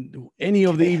fucking any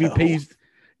of the EVPs,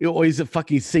 or is it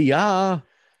fucking CR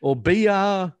or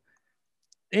BR?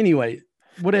 Anyway,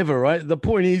 whatever, right? The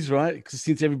point is, right, because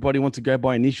since everybody wants to go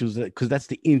by initials, because that's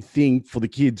the in thing for the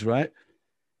kids, right?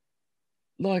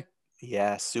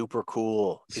 Yeah, super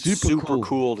cool. It's super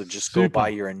cool to just go by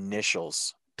your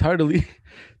initials. Totally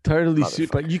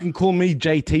super. You can call me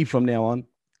JT from now on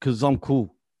because I'm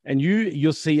cool. And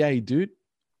you're CA, dude.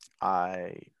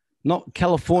 Not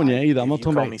California either. I'm not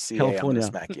talking about CA, California. I'm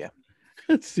gonna smack you.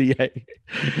 CA.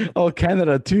 Oh,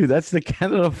 Canada too. That's the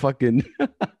Canada fucking.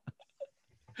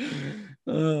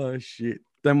 Oh shit!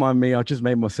 Don't mind me. I just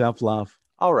made myself laugh.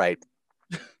 All right.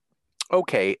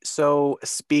 Okay. So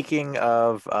speaking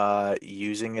of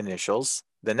using initials,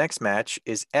 the next match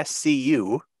is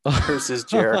SCU versus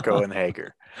Jericho and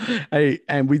Hager. Hey,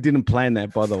 and we didn't plan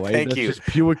that, by the way. Thank you. Just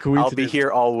pure coincidence. I'll be here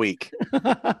all week.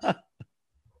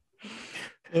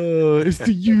 It's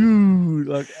to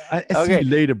you. I see you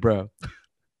later, bro.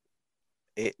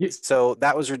 So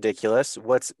that was ridiculous.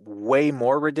 What's way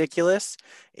more ridiculous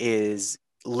is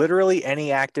literally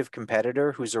any active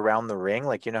competitor who's around the ring.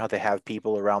 How they have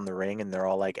people around the ring and they're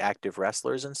all like active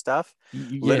wrestlers and stuff.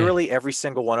 Yeah. Literally every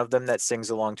single one of them that sings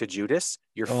along to Judas,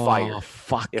 you're fired.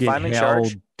 If I'm in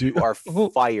charge, you are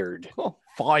fired.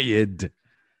 Fired.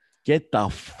 Get the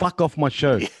fuck off my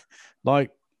show.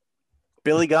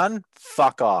 Billy Gunn,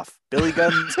 fuck off. Billy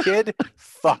Gunn's kid,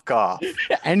 fuck off.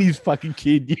 And his fucking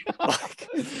kid. Like,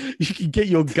 you can get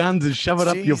your guns and shove it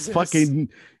up your fucking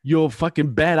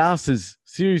badasses.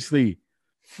 Seriously.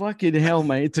 Fucking hell,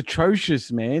 man. It's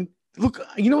atrocious, man. Look,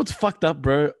 you know what's fucked up,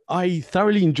 bro? I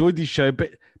thoroughly enjoyed this show, but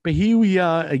here we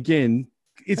are again.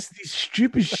 It's this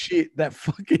stupid shit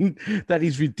that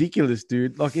is ridiculous,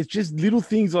 dude. Like, it's just little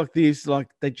things like this, like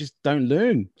they just don't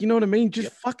learn. You know what I mean?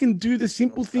 Just fucking do the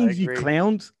simple things, you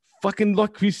clowns. Fucking,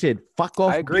 like Chris said, fuck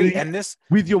off. I agree. And this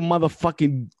with your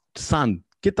motherfucking son.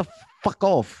 Get the fuck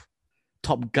off.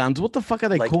 Top Guns. What the fuck are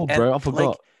they called, bro? I forgot.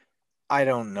 Like, I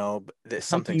don't know, but there's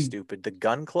something stupid. The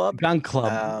Gun Club. Gun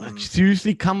Club.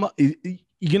 Seriously,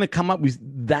 you're gonna come up with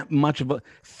that much of a?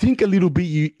 Think a little bit,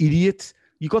 you idiots.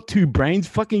 You got 2 brains.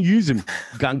 Fucking use them.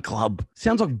 Gun Club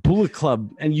sounds like Bullet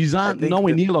Club, and you aren't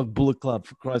nowhere near like Bullet Club,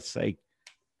 for Christ's sake.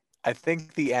 I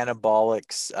think the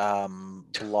anabolics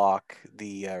block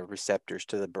the receptors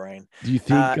to the brain. Do you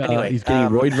think he's getting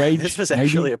roid rage? This was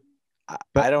actually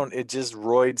it just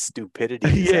roid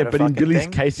stupidity. Yeah, but in Billy's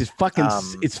case, it's fucking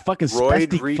roid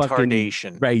spastic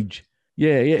retardation. Fucking rage.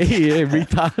 Yeah,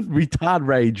 retard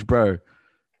rage, bro.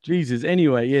 Jesus.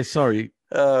 Anyway, yeah, sorry.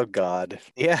 Oh God.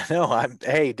 Yeah, no,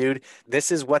 hey dude,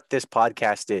 this is what this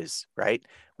podcast is, right?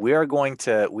 We are going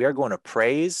to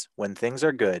praise when things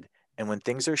are good, and when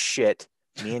things are shit,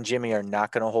 me and Jimmy are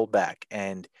not going to hold back.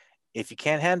 And if you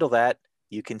can't handle that,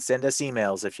 you can send us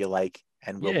emails if you like,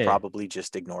 and we'll probably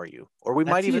just ignore you. Or we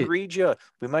might even read you.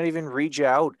 We might even read you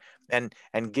out and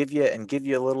give you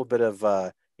a little bit of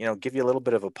give you a little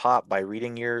bit of a pop by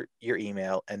reading your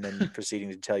email and then proceeding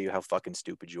to tell you how fucking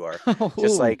stupid you are.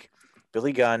 Just like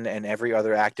Billy Gunn and every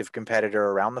other active competitor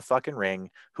around the fucking ring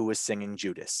who was singing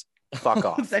Judas. Fuck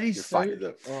off. That is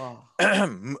so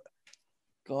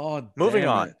God. Moving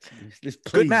on.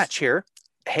 Good match here.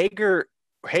 Hager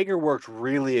worked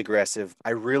really aggressive.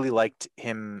 I really liked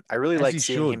him. I really liked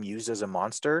seeing him used as a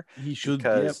monster. He should.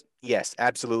 Because yes,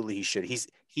 absolutely he should.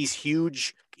 He's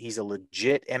huge. He's a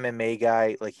legit MMA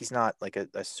guy. Like, he's not like a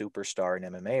superstar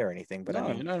in MMA or anything, but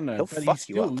he'll fuck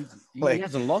you up. He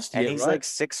hasn't lost yet, and he's like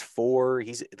 6'4".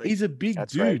 He's a big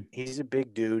dude. Right. He's a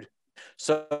big dude.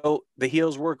 So the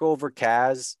heels work over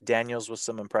Kaz Daniels with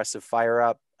some impressive fire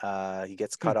up. He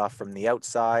gets cut off from the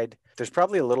outside. There's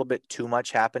probably a little bit too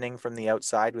much happening from the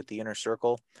outside with the inner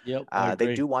circle. Yep.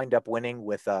 They do wind up winning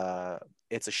with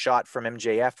it's a shot from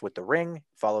MJF with the ring,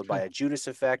 followed by a Judas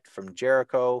effect from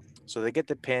Jericho. So they get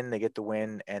the pin, they get the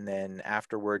win, and then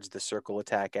afterwards the circle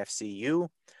attack FCU.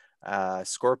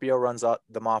 Scorpio runs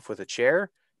them off with a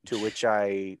chair, to which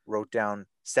I wrote down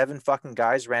 7 fucking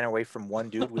guys ran away from one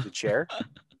dude with a chair.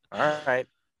 All right.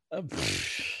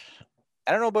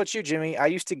 I don't know about you, Jimmy. I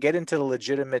used to get into the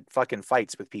legitimate fucking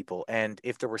fights with people. And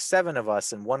if there were 7 of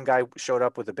us and one guy showed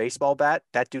up with a baseball bat,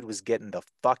 that dude was getting the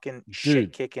fucking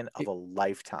shit kicking of a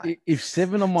lifetime. If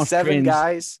 7 of my 7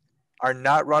 guys are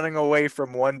not running away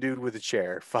from one dude with a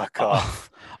chair, fuck off.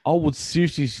 I would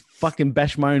seriously fucking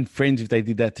bash my own friends if they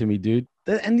did that to me, dude.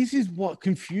 And this is what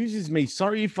confuses me.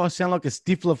 Sorry if I sound like a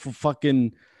stiffler for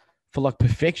like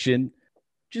perfection.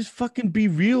 Just fucking be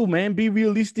real, man. Be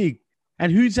realistic.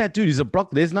 And who's that dude? Is it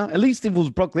Brock Lesnar? At least if it was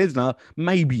Brock Lesnar,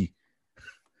 maybe.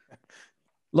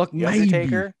 Like, maybe.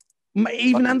 Undertaker?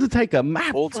 Even Undertaker.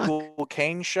 Old school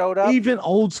Kane showed up? Even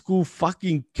old school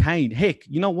fucking Kane. Heck,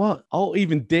 you know what? I'll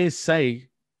even dare say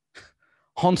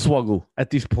Hornswoggle at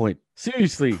this point.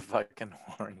 Seriously. Fucking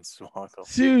Hornswoggle.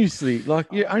 Seriously. Like,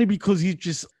 yeah, only because he's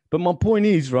just... But my point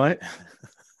is, right?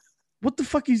 What the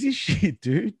fuck is this shit,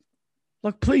 dude?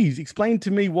 Like, please explain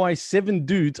to me why 7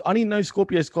 dudes. I didn't know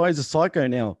Scorpio Sky is a psycho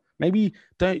now. Maybe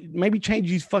change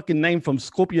his fucking name from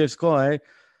Scorpio Sky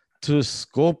to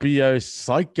Scorpio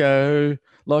Psycho.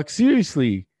 Like,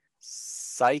 seriously.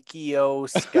 Psycho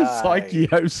Sky.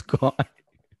 Psycho Sky.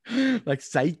 Like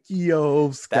Psycho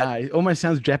Sky. Almost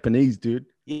sounds Japanese, dude.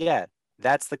 Yeah,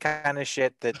 that's the kind of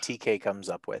shit that TK comes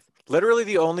up with. Literally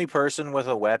the only person with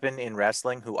a weapon in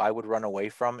wrestling who I would run away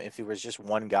from if he was just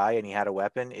one guy and he had a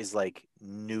weapon is like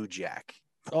New Jack.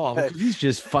 Oh, because he's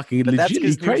just fucking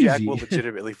legit crazy. New Jack will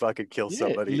legitimately fucking kill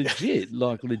somebody. Legit,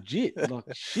 like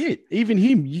shit. Even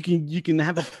him, you can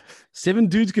have 7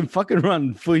 dudes can fucking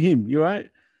run for him. You right?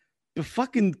 The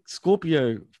fucking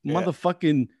Scorpio,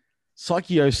 motherfucking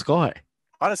Psycho Sky.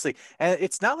 Honestly, and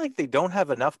it's not like they don't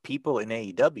have enough people in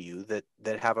AEW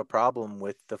that have a problem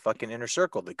with the fucking inner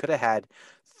circle. They could have had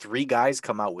 3 guys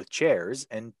come out with chairs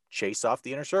and chase off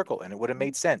the inner circle, and it would have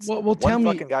made sense. Well, tell me,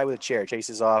 fucking guy with a chair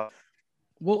chases off.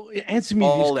 Well, answer me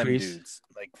all this, them Chris. Dudes.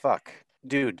 Like, fuck.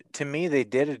 Dude, to me, they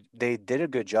did a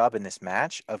good job in this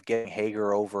match of getting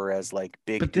Hager over as like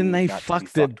big. But then they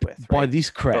fucked it with, by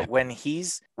this crap. But when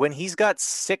he's got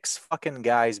 6 fucking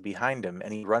guys behind him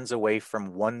and he runs away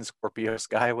from one Scorpio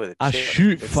Sky with a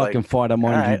shoot fucking fighter,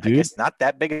 mind you, dude. It's not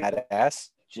that big of an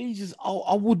ass. Jesus,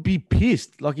 I would be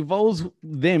pissed. Like if I was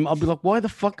them, I'd be like, why the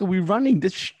fuck are we running?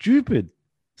 That's stupid.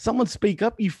 Someone speak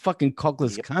up, you fucking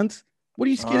cockless cunts. What are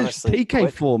you scared of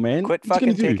TK for, man? Quit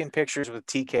fucking taking pictures with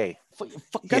TK.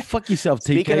 Go fuck yourself, TK.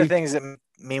 Speaking of things that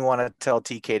me want to tell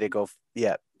TK to go,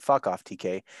 fuck off,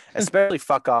 TK. Especially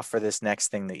fuck off for this next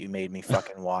thing that you made me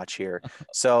fucking watch here.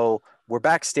 So we're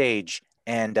backstage,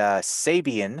 and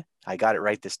Sabian, I got it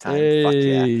right this time, fuck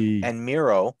yeah, and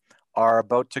Miro are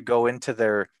about to go into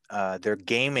their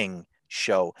gaming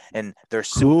show, and they're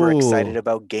super excited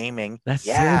about gaming. That's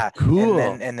so cool.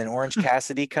 And then Orange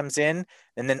Cassidy comes in,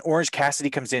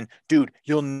 dude,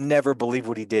 you'll never believe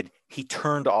what he did. He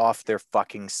turned off their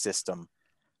fucking system.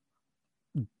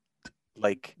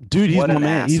 Like, dude, he's my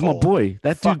man. He's my boy.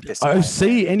 That dude, OC,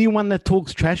 anyone that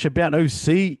talks trash about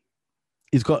OC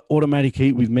has got automatic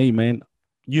heat with me, man.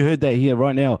 You heard that here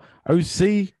right now.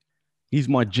 OC, he's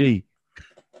my G.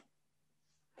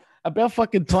 About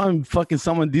fucking time fucking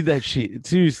someone did that shit.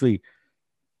 Seriously.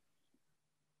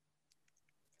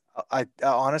 I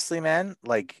honestly, man,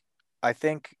 like I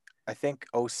think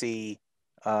OC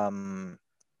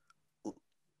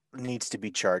needs to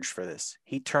be charged for this.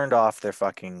 He turned off their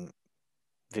fucking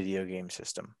video game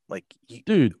system. Like,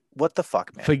 dude, what the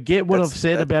fuck, man? Forget what I've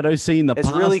said about OC in the past.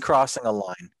 It's really crossing a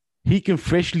line. He can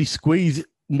freshly squeeze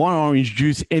my orange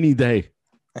juice any day.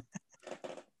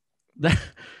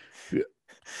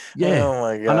 Yeah. Oh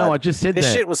my God. I know. I just said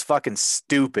this shit was fucking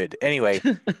stupid. Anyway,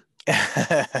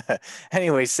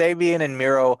 Sabian and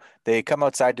Miro, they come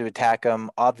outside to attack him.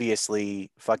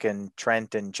 Obviously, fucking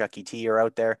Trent and Chucky T are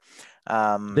out there.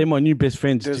 They're my new best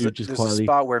friends too. There's a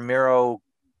spot where Miro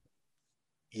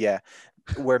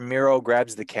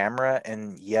grabs the camera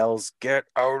and yells, "Get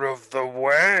out of the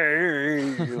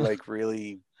way!" like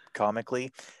really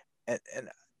comically. And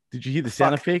did you hear the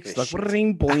sound effects? Like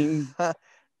ring boing.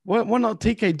 Why not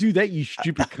TK do that, you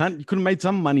stupid cunt? You could have made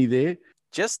some money there.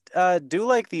 Just do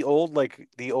like the old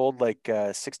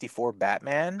 64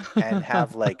 Batman and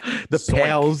have like the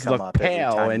pals like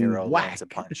pow and whack a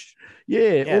punch.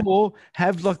 Yeah, or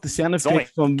have like the sound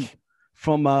effect from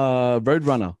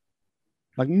Roadrunner,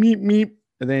 like meep meep,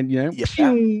 and then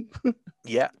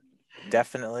yeah,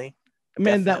 definitely.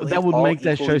 Man, that would make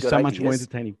that show so much more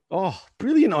entertaining. Oh,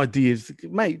 brilliant ideas,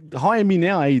 mate! Hire me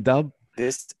now, A-Dub.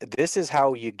 This is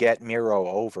how you get Miro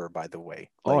over, by the way.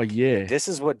 Like, this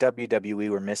is what WWE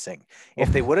were missing.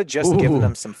 If they would have just given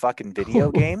them some fucking video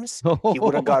games, he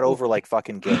would have got over like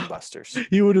fucking gangbusters.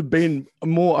 He would have been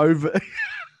more over.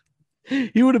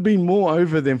 He would have been more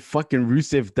over than fucking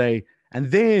Rusev Day.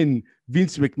 And then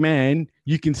Vince McMahon,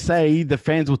 you can say the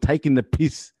fans were taking the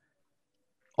piss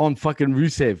on fucking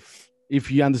Rusev, if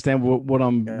you understand what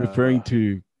I'm referring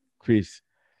to, Chris.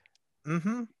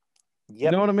 Mm-hmm. Yep.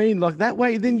 You know what I mean? Like that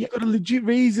way, then you got a legit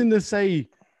reason to say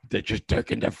they're just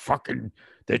taking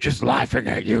they're just laughing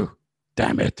at you.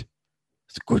 Damn it.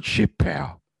 It's good shit,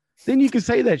 pal. Then you can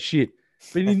say that shit.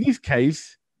 But in this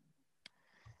case,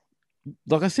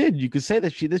 like I said, you could say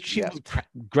that shit. That shit was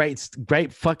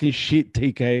great fucking shit,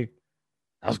 TK.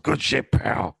 That was good shit,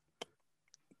 pal.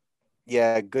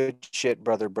 Yeah, good shit,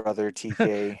 brother,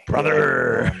 TK.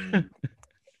 brother.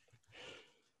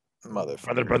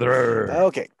 Brother.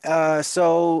 Okay.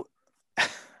 So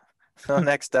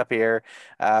next up here,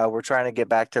 we're trying to get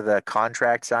back to the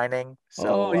contract signing.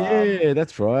 So,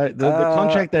 that's right. The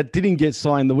contract that didn't get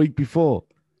signed the week before,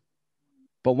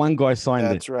 but one guy signed it.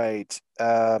 That's right.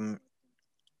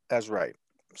 That's right.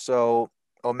 So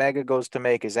Omega goes to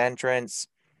make his entrance.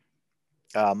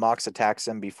 Mox attacks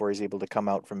him before he's able to come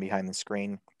out from behind the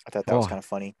screen. I thought that was kind of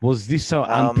funny. Was this so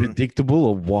unpredictable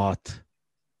or what?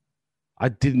 I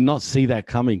did not see that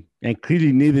coming, and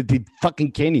clearly neither did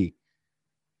fucking Kenny.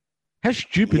 How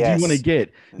stupid do you want to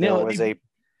get? Now,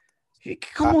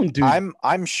 come on, dude.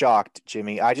 I'm shocked,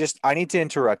 Jimmy. I need to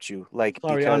interrupt you. Like,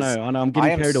 sorry, I know. I'm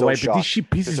getting carried away, but this shit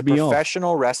pisses me off.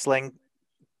 Professional wrestling.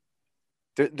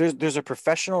 There's a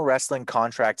professional wrestling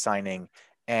contract signing,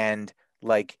 and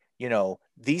like,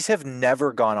 these have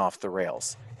never gone off the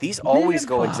rails. These always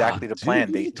go exactly to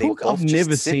plan. They both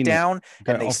sit down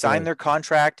and they sign their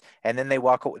contract, and then they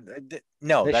walk away.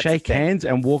 No, they shake hands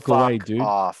and walk away, dude.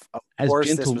 Off. Of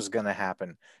course, this was going to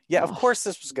happen. Yeah, of course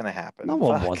this was going to happen. No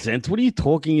one wasn't. What are you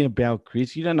talking about,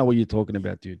 Chris? You don't know what you're talking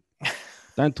about, dude.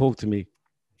 Don't talk to me.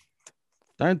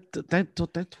 Don't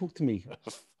talk to me.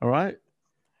 All right.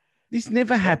 This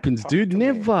never happens, dude.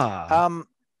 Never.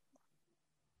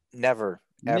 Never.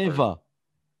 Ever. Never.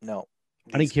 No.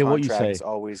 I didn't care what you say. Contracts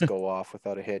always go off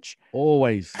without a hitch.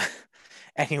 Always.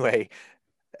 Anyway,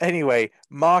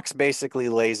 Mox basically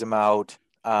lays him out,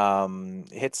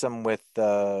 hits him with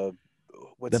the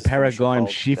Paragon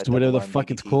Shift, whatever the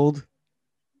fuck it's called.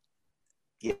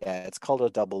 Yeah, it's called a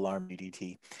double arm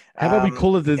DDT. How about we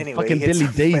call it the fucking Deadly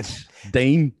Deeds,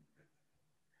 Dane?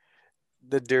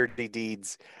 The Dirty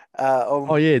Deeds.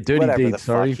 Dirty Deeds.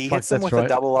 Sorry, he hits him with a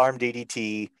double arm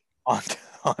DDT onto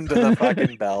the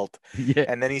fucking belt. Yeah,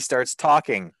 and then he starts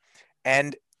talking.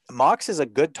 And Mox is a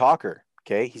good talker.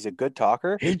 Okay, he's a good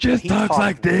talker. He just talks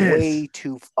like this. Way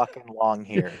too fucking long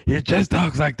here. He just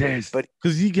talks like this. But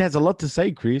because he has a lot to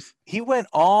say, Chris. He went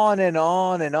on and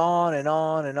on and on and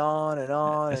on and on and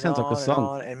on. It sounds like a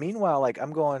song. And meanwhile, like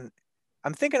I'm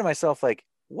thinking to myself, like,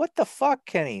 what the fuck,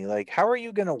 Kenny? Like, how are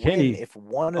you gonna win if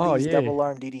one of these double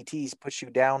arm DDTs puts you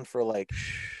down for like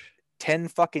 10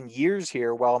 fucking years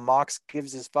here while Mox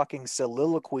gives his fucking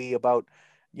soliloquy about,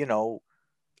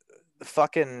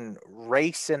 fucking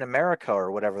race in America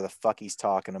or whatever the fuck he's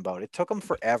talking about. It took him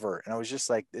forever, and I was just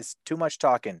like, "It's too much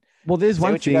talking." Well, there's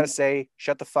one thing you gotta say.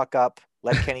 Shut the fuck up.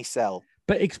 Let Kenny sell.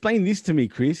 But explain this to me,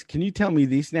 Chris. Can you tell me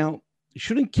this now?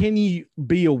 Shouldn't Kenny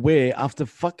be aware after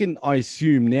fucking? I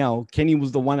assume now Kenny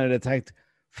was the one that attacked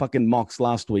fucking Mox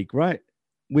last week, right?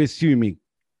 We're assuming.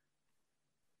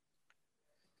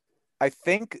 I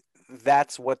think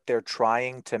that's what they're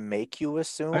trying to make you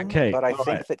assume. Okay, but I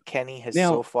think that Kenny has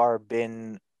so far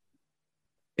been.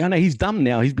 I know he's dumb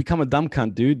now. He's become a dumb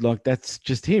cunt, dude. Like that's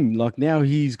just him. Like now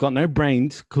he's got no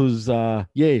brains because,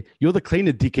 you're the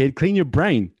cleaner, dickhead. Clean your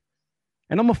brain.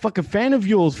 And I'm a fucking fan of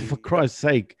yours, for Christ's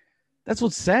sake. That's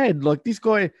what's sad. Like this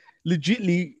guy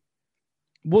legitly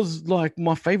was like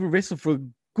my favorite wrestler for a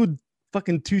good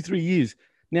fucking 2-3 years.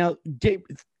 Now,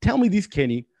 tell me this,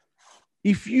 Kenny.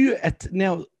 If you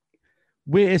now.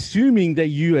 We're assuming that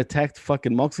you attacked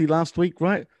fucking Moxley last week,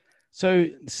 right? So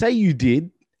say you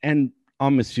did, and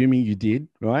I'm assuming you did,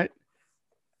 right?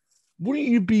 Wouldn't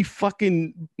you be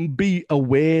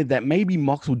aware that maybe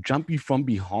Mox will jump you from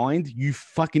behind, you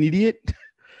fucking idiot?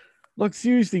 Like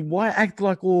seriously, why act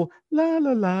like all la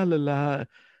la la la la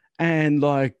and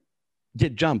like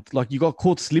get jumped? Like you got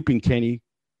caught slipping, Kenny.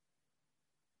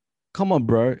 Come on,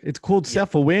 bro. It's called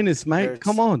self-awareness, mate.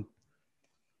 Come on.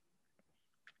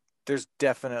 There's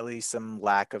definitely some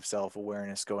lack of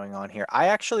self-awareness going on here. I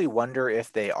actually wonder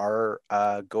if they are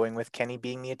going with Kenny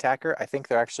being the attacker. I think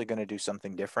they're actually going to do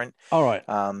something different. All right.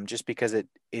 Just because it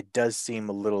does seem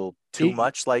a little too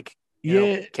much like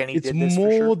Kenny it's did this more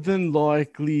for sure. than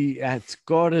likely it's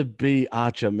got to be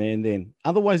Archer, man, then.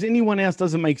 Otherwise, anyone else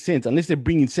doesn't make sense unless they're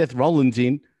bringing Seth Rollins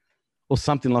in or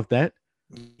something like that.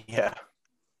 Yeah.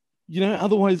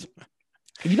 Otherwise...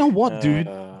 You know what, dude?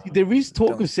 There is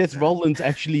talk of Seth Rollins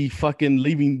actually fucking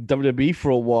leaving WWE for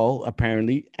a while,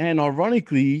 apparently. And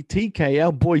ironically, TK,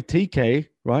 our boy TK,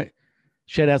 right?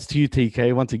 Shout outs to you,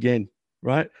 TK, once again,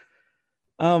 right?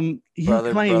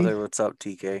 Brother, what's up,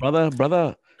 TK?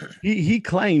 Brother. He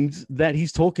claims that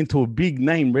he's talking to a big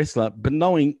name wrestler, but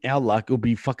knowing our luck, it'll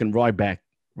be fucking Ryback,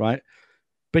 right?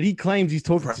 But he claims he's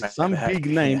talking to some big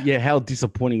name. Yeah, how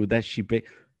disappointing would that shit be?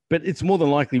 But it's more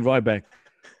than likely Ryback.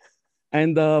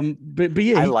 And but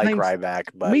yeah, I like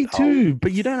Ryback, but me too.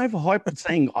 But you don't overhype it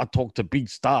saying I talk to big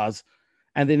stars,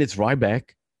 and then it's Ryback.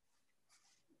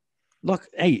 Like,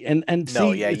 hey, and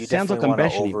no, see, yeah, it sounds like I'm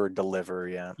bashing him. Over deliver,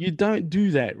 yeah. You don't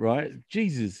do that, right?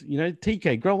 Jesus,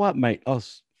 TK, grow up, mate. Oh,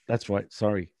 that's right.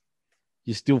 Sorry,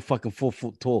 you're still fucking 4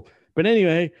 foot tall. But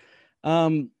anyway,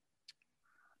 like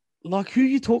who are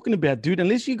you talking about, dude?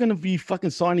 Unless you're gonna be fucking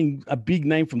signing a big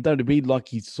name from WWE, like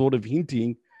he's sort of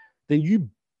hinting, then you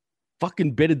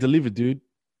fucking better deliver, dude.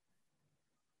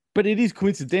 But it is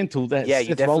coincidental that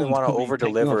you definitely want to over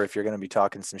deliver if you're going to be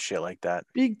talking some shit like that.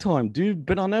 Big time, dude.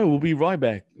 But I know we'll be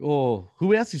Ryback. Oh,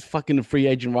 who else is fucking a free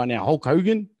agent right now? Hulk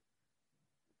Hogan,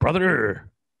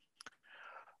 brother.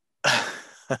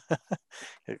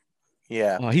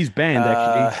 Yeah. Oh, he's banned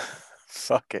actually.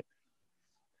 Fuck it.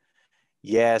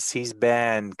 Yes, he's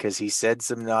banned because he said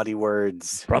some naughty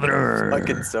words. Brother.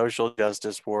 Fucking social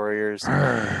justice warriors.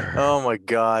 Oh my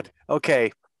God.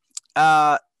 Okay.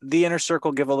 The Inner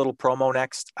Circle give a little promo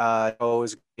next. It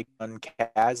was on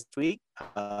Kaz this week.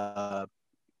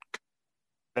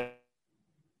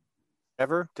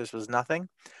 This was nothing.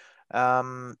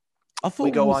 I thought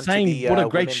we go on saying to the what a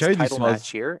great show this was.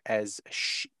 Match here as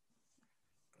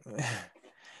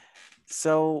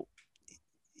so.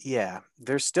 Yeah,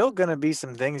 there's still going to be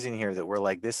some things in here that we're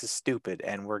like, this is stupid,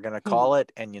 and we're going to call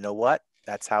it. And you know what?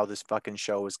 That's how this fucking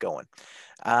show is going.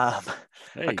 Hikaru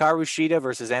Shida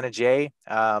versus Anna Jay.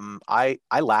 I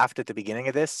laughed at the beginning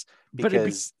of this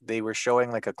because they were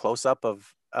showing like a close up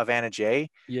of Anna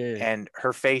Jay. Yeah. And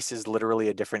her face is literally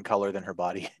a different color than her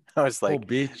body. I was like,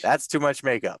 bitch. That's too much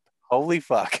makeup. Holy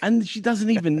fuck. And she doesn't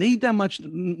even need that much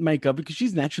makeup because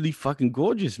she's naturally fucking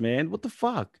gorgeous, man. What the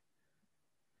fuck?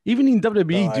 Even in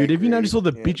WWE, dude, have you noticed all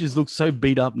the bitches look so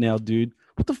beat up now, dude?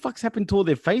 What the fuck's happened to all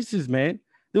their faces, man?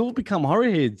 They all become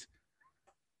horror heads.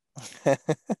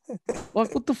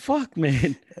 Like, what the fuck,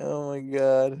 man? Oh my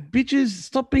God. Bitches,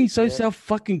 stop being so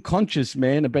self-fucking conscious,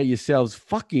 man, about yourselves.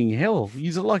 Fucking hell.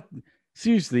 You're like,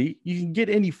 seriously, you can get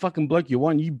any fucking bloke you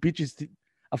want. You bitches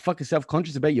are fucking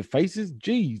self-conscious about your faces?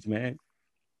 Jeez, man.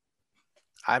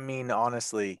 I mean,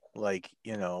 honestly, like,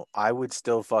 you know, I would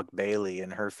still fuck Bailey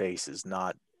and her face is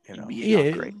not, you know,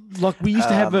 not great. Like we used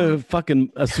to have a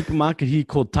supermarket here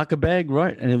called Tucker Bag,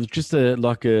 right? And it was just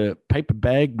a paper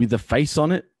bag with a face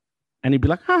on it. And he'd be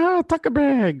like, ha, Tucker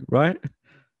Bag, right?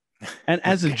 And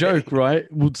as a joke, right,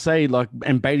 would say like,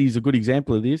 and Bailey's a good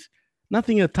example of this,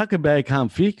 nothing a Tucker Bag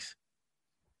can't fix.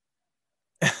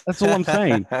 That's all I'm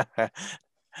saying.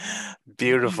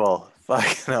 Beautiful.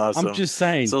 Fucking awesome. I'm just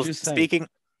saying. So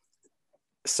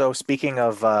speaking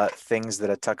of things that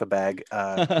a Tucker Bag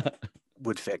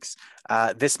would fix,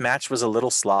 this match was a little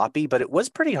sloppy, but it was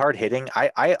pretty hard hitting.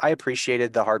 I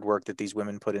appreciated the hard work that these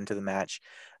women put into the match.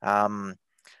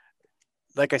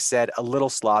 Like I said, a little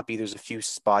sloppy. There's a few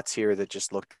spots here that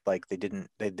just looked like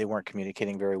they weren't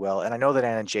communicating very well. And I know that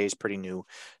Anna Jay is pretty new,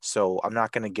 so I'm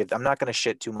not going to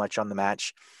shit too much on the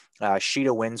match.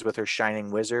 Shida wins with her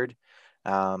Shining Wizard.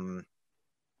 Can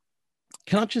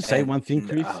I just say one thing,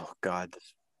 Chris? Oh God,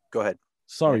 go ahead.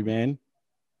 Sorry, man.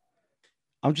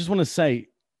 I just want to say,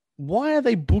 why are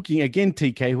they booking again,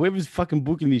 TK? Whoever's fucking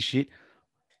booking this shit,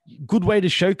 good way to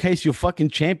showcase your fucking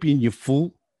champion, you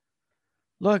fool.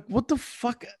 Like, what the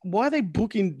fuck? Why are they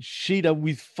booking Shida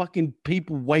with fucking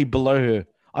people way below her?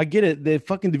 I get it. Their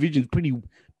fucking division's pretty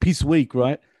piss weak,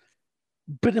 right?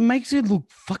 But it makes it look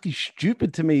fucking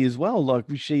stupid to me as well. Like,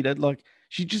 with Shida, like,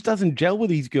 she just doesn't gel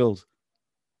with these girls.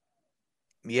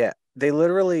 Yeah, they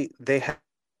literally, they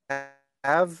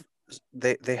have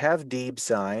Deeb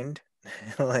signed.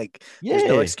 Like, there's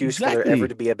no excuse for there ever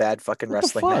to be a bad fucking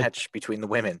wrestling match between the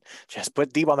women. Just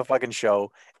put Deeb on the fucking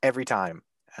show every time.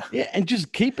 Yeah, and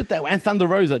just keep it that way. And Thunder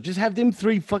Rosa, just have them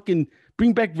three fucking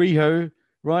bring back Riho,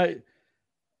 right?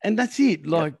 And that's it.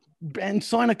 Like, and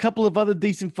sign a couple of other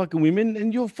decent fucking women,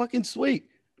 and you're fucking sweet.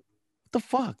 What the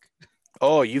fuck?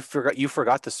 Oh, you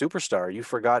forgot the superstar. You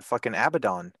forgot fucking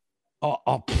Abaddon.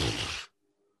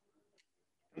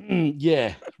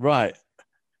 Yeah, right.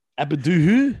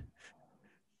 Abaddon.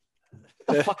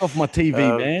 The fuck off my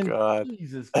TV, man. God.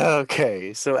 Jesus.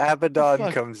 Okay, so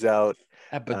Abaddon comes out.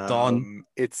 Abaddon.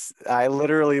 I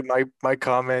literally, my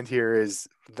comment here is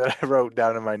that I wrote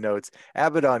down in my notes.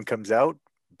 Abaddon comes out,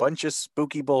 bunch of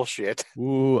spooky bullshit.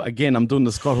 Ooh, again, I'm doing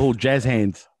the Scott Hall jazz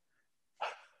hands.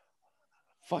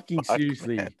 Fucking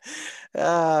seriously.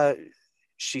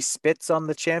 She spits on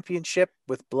the championship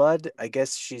with blood. I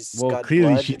guess she's got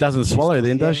clearly blood. She doesn't swallow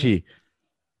then, does she?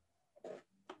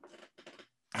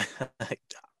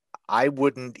 I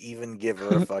wouldn't even give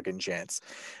her a fucking chance.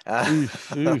 They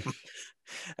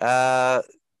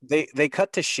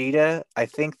cut to Shida. I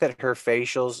think that her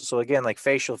facials, so again, like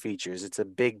facial features, it's a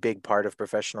big part of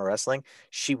professional wrestling.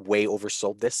 She way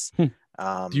oversold this. Do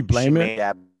you blame her? She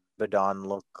made Abaddon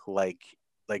look like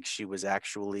she was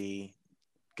actually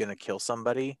gonna kill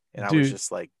somebody, and I was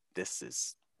just like, this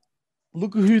is.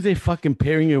 Look at who they're fucking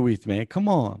pairing her with, man. Come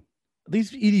on,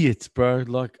 these idiots, bro.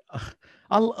 Like,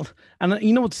 and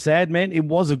you know what's sad, man? It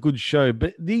was a good show,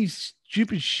 but these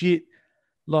stupid shit.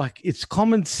 Like, it's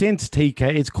common sense,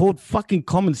 TK. It's called fucking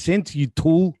common sense, you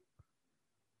tool.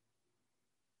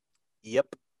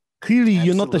 Yep. Clearly, Absolutely.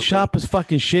 You're not the sharpest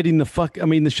fucking shed in the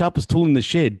the sharpest tool in the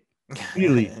shed.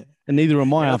 Clearly. And neither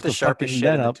am I after fucking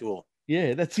that up. Tool.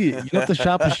 Yeah, that's it. You're not the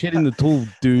sharpest shed in the tool,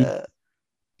 dude.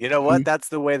 You know what? That's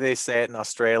the way they say it in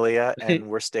Australia, and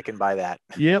we're sticking by that.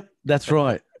 Yep, that's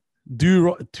right.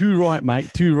 Too right,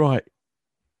 mate. Too right.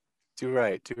 Too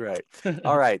right.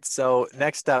 All right. So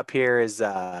next up here is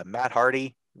Matt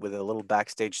Hardy with a little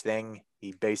backstage thing.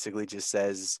 He basically just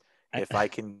says, if I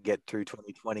can get through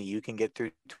 2020, you can get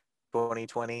through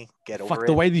 2020. Get over it. Fuck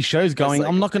the way these show's going.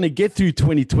 I'm not going to get through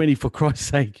 2020 for Christ's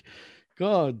sake.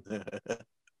 God.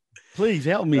 Please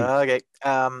help me. Okay.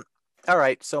 All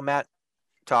right. So Matt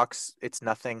talks. It's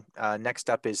nothing. Next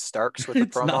up is Starks with the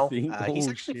promo. He's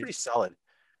actually pretty solid.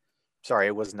 Sorry,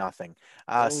 it was nothing.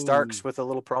 Starks with a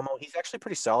little promo. He's actually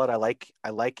pretty solid. I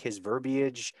like his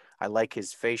verbiage. I like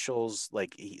his facials.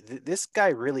 Like this guy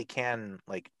really can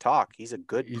like talk. He's a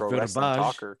good pro wrestling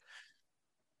talker.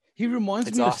 He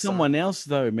reminds me of someone else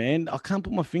though, man. I can't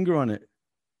put my finger on it.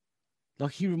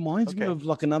 Like he reminds me of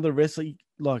like another wrestler,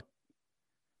 like,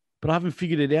 but I haven't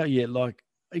figured it out yet. Like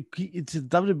it's a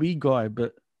WWE guy,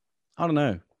 but I don't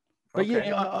know. But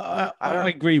yeah, I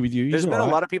agree with you. There's been a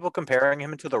lot of people comparing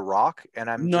him to The Rock, and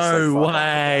I'm no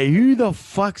way. Who the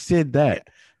fuck said that?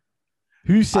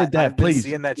 Who said that? Please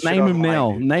name him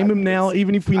now. Name him now,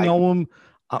 even if we know him.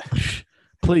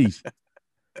 Please.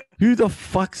 Who the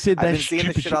fuck said that? I've been seeing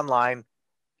this shit online.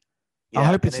 I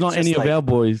hope it's not any of our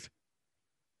boys.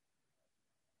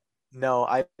 No,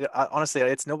 I honestly,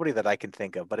 it's nobody that I can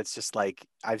think of, but it's just like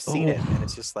I've seen it, and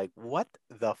it's just like, what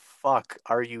the fuck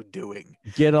are you doing?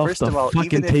 Get off the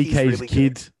fucking TKs,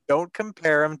 kids. Don't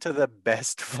compare him to the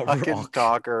best fucking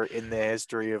talker in the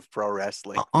history of pro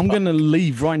wrestling. I'm gonna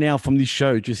leave right now from this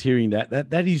show just hearing that.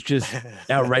 That is just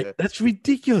outrageous. That's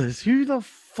ridiculous. Who the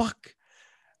fuck?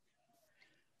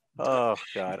 Oh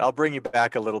God, I'll bring you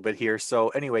back a little bit here. So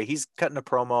anyway, he's cutting a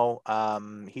promo.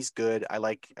 He's good. I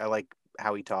like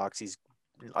how he talks. He's,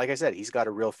 like I said, he's got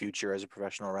a real future as a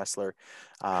professional wrestler.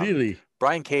 Really?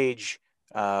 Brian Cage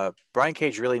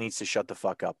really needs to shut the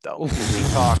fuck up though.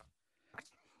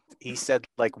 He said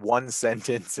like one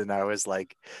sentence and I was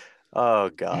like, oh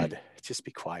God, just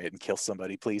be quiet and kill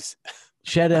somebody, please.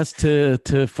 Shout outs to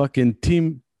fucking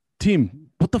Tim. Tim,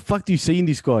 what the fuck do you see in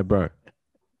this guy, bro?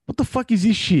 What the fuck is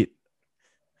this shit?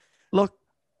 Like,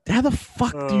 how the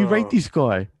fuck do you rate this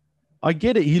guy? I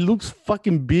get it. He looks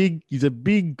fucking big. He's a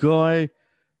big guy.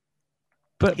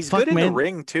 But he's good in the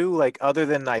ring too. Like, other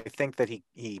than I think that he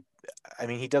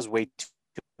does way too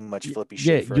much flippy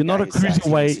shit. Yeah, you're not a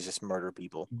cruiserweight. He just murder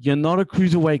people. You're not a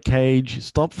cruiserweight, Cage.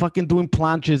 Stop fucking doing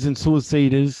planches and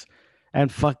suicidas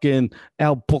and fucking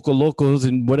El Poco Locos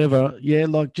and whatever. Yeah,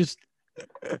 like just,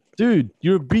 dude,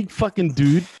 you're a big fucking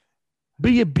dude.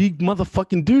 Be a big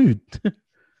motherfucking dude.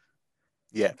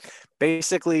 Yeah.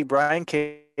 Basically, Brian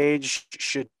Cage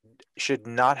should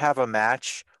not have a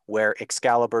match where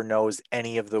Excalibur knows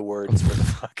any of the words for the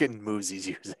fucking moves he's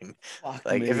using. Fuck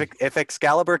like, me. If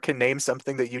Excalibur can name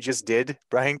something that you just did,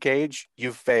 Brian Cage,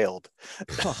 you've failed.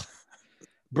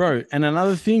 Bro, and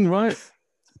another thing, right?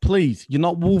 Please, you're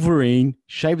not Wolverine.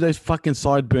 Shave those fucking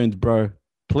sideburns, bro.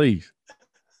 Please.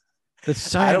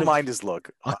 I don't mind his look.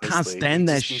 Honestly. I can't stand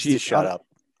that shit. Shut up.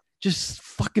 Just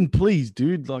fucking please,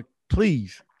 dude. Like,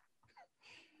 please.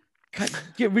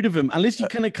 Get rid of him. Unless you're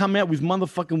going to come out with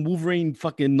motherfucking Wolverine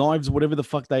fucking knives, whatever the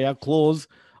fuck they are, claws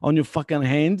on your fucking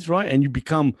hands, right? And you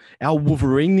become our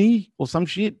Wolverine or some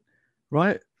shit,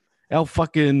 right? Our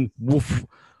fucking Wolverine.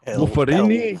 Our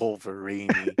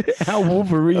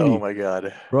Wolverine. Oh, my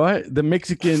God. Right? The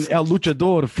Mexican, our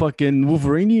luchador, fucking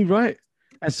Wolverine, right?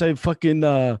 And so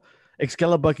fucking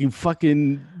Excalibur can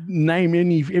fucking name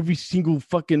every single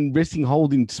fucking wrestling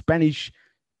hold in Spanish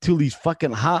till his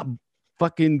fucking heart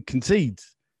fucking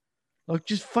concedes. Like,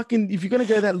 just fucking, if you're gonna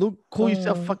go that look, call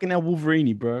yourself fucking our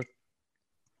Wolverine, bro.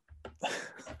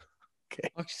 Okay.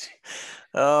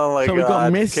 Oh my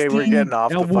God. Okay, we're getting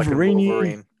off the fucking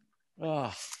Wolverine.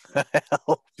 Oh.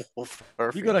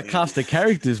 You gotta cast the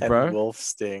characters, bro. And Wolf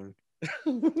Sting.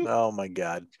 Oh my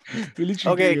God.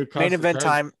 Okay, main event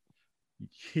time.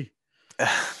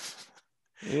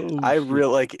 I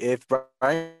really like, if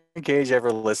Brian Cage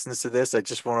ever listens to this, I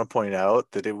just want to point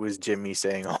out that it was Jimmy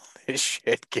saying all this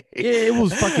shit. Cage. Yeah, it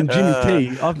was fucking Jimmy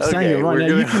T. I'm saying it right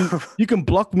now. You can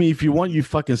block me if you want, you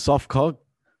fucking soft cock,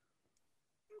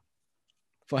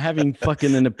 for having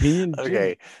fucking an opinion.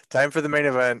 Okay, time for the main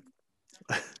event.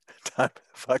 Time for the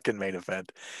fucking main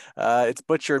event. It's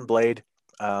Butcher and Blade.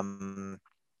 And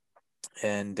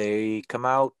they come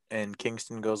out and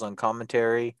Kingston goes on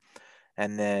commentary,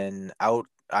 and then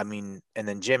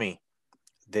Jimmy,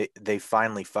 they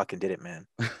finally fucking did it, man.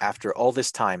 After all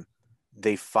this time,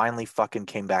 they finally fucking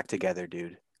came back together,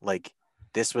 dude. Like,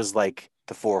 this was like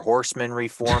the Four Horsemen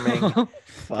reforming.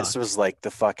 This was like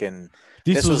the fucking,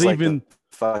 this was even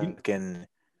fucking.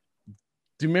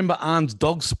 Do you remember Arn's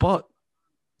dog spot?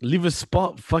 Liver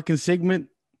spot fucking segment?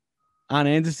 Arn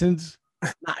Anderson's?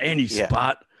 Not any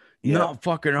spot. Yeah. Not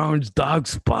fucking Arn's dog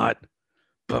spot,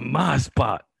 but my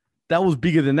spot. That was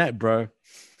bigger than that, bro.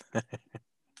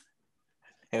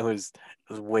 It was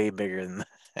way bigger than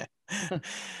that.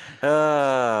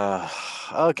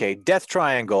 Okay, Death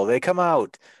Triangle. They come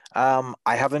out. I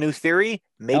have a new theory.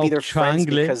 Maybe they're friends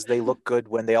because they look good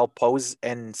when they all pose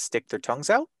and stick their tongues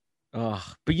out. Oh,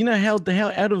 but you know how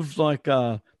out of like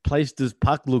place does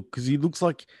Puck look? Because he looks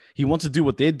like He wants to do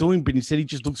what they're doing, but instead he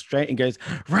just looks straight and goes,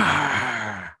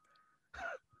 rah.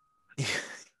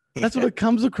 That's what it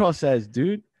comes across as,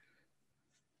 dude.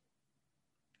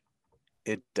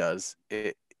 It does.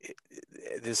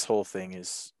 This whole thing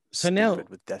is so stupid now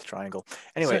with Death Triangle.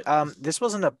 Anyway, this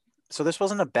wasn't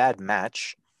a bad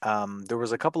match. There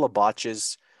was a couple of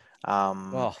botches.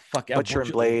 Butcher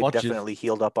and Blade definitely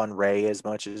healed up on Ray as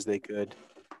much as they could.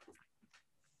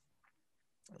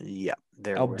 Yeah,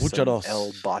 there were some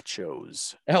El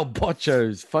Botchos. El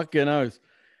Botchos, fucking oath.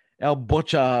 El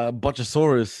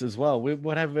Botchosaurus as well.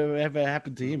 Whatever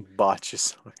happened to him?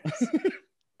 Botchosaurus.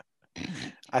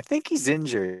 I think he's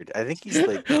injured. I think he's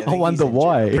like. I wonder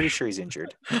why. I'm pretty sure he's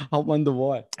injured. I wonder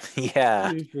why. Yeah.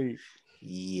 Seriously.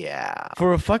 Yeah.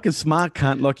 For a fucking smart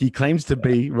cunt like he claims to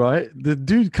be, right? The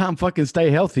dude can't fucking stay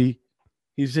healthy.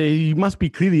 He must be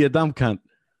clearly a dumb cunt.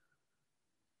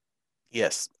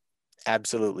 Yes.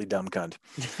 Absolutely dumb cunt.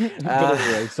 But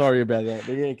anyway, sorry about that.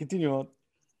 But yeah, continue on.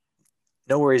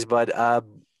 No worries, bud.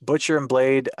 Butcher and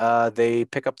Blade, they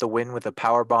pick up the win with a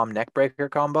powerbomb neckbreaker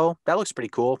combo. That looks pretty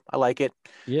cool. I like it.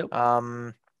 Yep.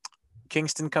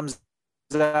 Kingston comes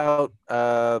out,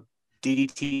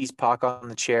 DDT's Pac on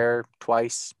the chair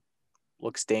twice.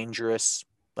 Looks dangerous.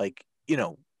 Like,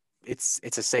 it's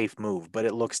a safe move, but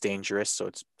it looks dangerous, so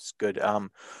it's good. All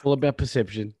about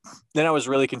perception. Then I was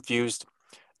really confused.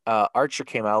 Archer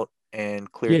came out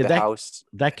and cleared the house.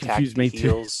 That confused me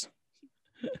too.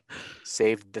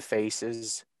 Saved the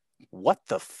faces. What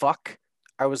the fuck?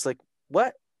 I was like,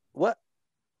 what?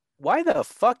 Why the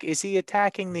fuck is he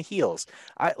attacking the heels?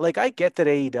 I get that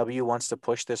AEW wants to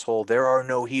push this whole there are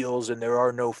no heels and there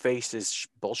are no faces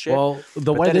bullshit. Well,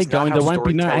 the way they're going, there won't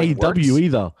be no AEW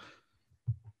either.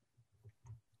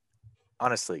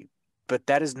 Honestly, but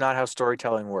that is not how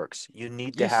storytelling works. You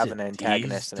need to have an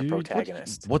antagonist and a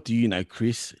protagonist. What do you know,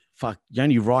 Chris? Fuck, you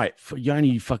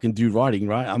only fucking do writing,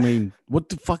 right? I mean, what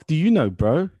the fuck do you know,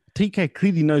 bro? TK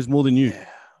clearly knows more than you.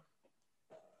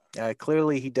 Yeah.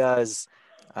 Clearly he does.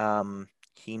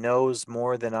 He knows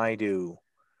more than I do.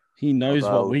 He knows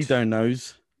what we don't know.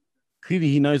 Clearly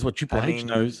he knows what Triple H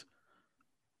knows.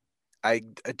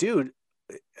 Dude,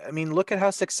 I mean, look at how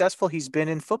successful he's been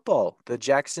in football. The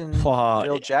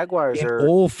Jacksonville Jaguars are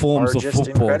all forms of just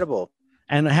football. Incredible.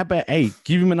 And how about,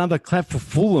 give him another clap for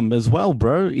Fulham as well,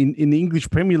 bro, in the English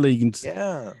Premier League.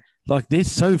 Yeah. Like, they're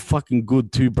so fucking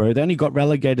good too, bro. They only got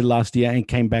relegated last year and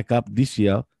came back up this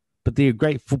year, but they're a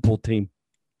great football team.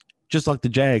 Just like the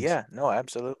Jags. Yeah, no,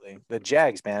 absolutely. The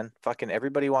Jags, man. Fucking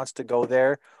everybody wants to go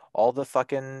there. All the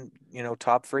fucking,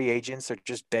 top free agents are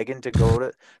just begging to go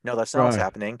to. No, that's not what's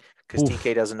happening because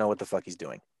TK doesn't know what the fuck he's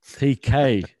doing.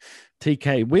 TK.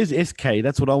 Where's SK?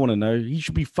 That's what I want to know. He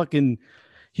should be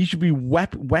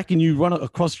whacking you run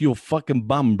across your fucking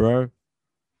bum, bro.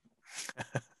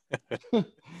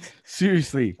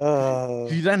 Seriously.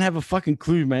 You don't have a fucking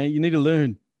clue, man. You need to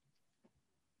learn.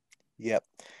 Yep.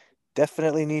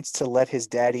 Definitely needs to let his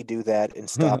daddy do that and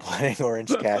stop letting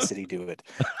Orange Cassidy do it.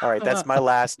 All right, that's my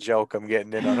last joke I'm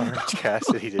getting in on Orange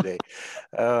Cassidy today.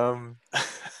 Oh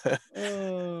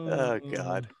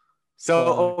God.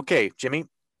 So okay, Jimmy.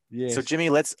 Yes. So Jimmy,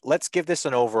 let's give this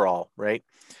an overall, right?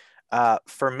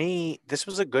 For me, this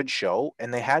was a good show,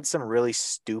 and they had some really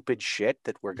stupid shit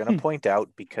that we're gonna point out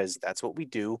because that's what we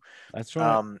do. That's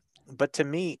right. But to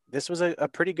me, this was a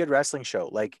pretty good wrestling show.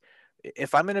 Like,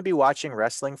 if I'm going to be watching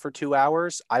wrestling for 2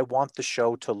 hours, I want the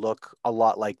show to look a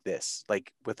lot like this,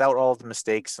 like without all the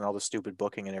mistakes and all the stupid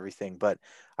booking and everything. But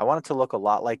I want it to look a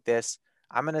lot like this.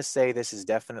 I'm going to say this is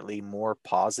definitely more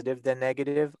positive than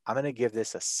negative. I'm going to give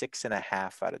this a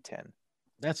 6.5 out of 10.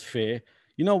 That's fair.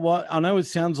 You know what? I know it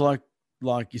sounds like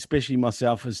especially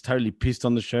myself is totally pissed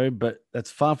on the show, but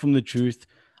that's far from the truth.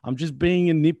 I'm just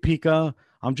being a nitpicker.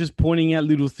 I'm just pointing out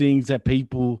little things that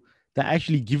people that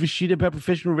actually give a shit about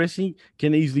professional wrestling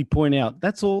can easily point out.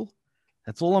 That's all.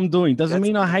 That's all I'm doing. Doesn't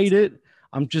mean I hate it.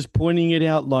 I'm just pointing it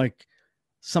out, like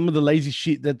some of the lazy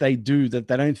shit that they do that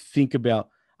they don't think about.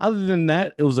 Other than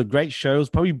that, it was a great show. It was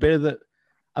probably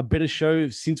a better show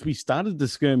since we started the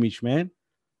skirmish, man.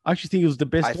 I actually think it was the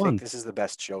best one. I think this is the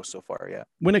best show so far, yeah.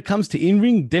 When it comes to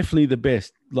in-ring, definitely the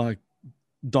best, like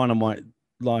Dynamite,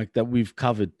 like that we've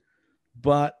covered.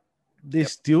 But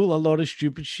there's still a lot of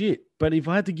stupid shit. But if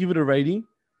I had to give it a rating,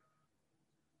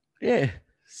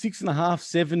 6.5,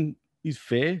 7 is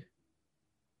fair.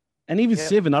 And even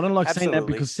 7, I don't like saying that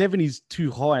because 7 is too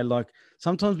high. Like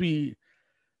sometimes we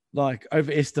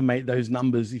overestimate those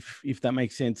numbers, if that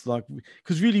makes sense. Like,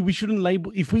 because really we shouldn't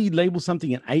if we label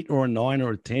something an 8 or a 9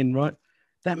 or a 10, right?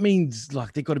 That means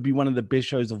like they've got to be one of the best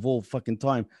shows of all fucking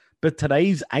time. But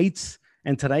today's 8s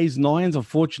and today's 9s,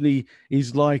 unfortunately,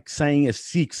 is like saying a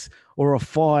 6 or a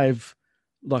 5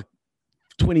 like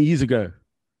 20 years ago.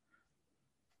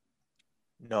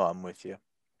 No, I'm with you.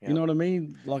 Yep. You know what I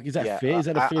mean? Like, is that fair? Is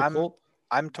that a fair call?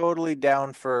 I'm totally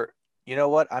down for, you know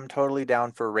what? I'm totally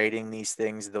down for rating these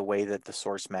things the way that the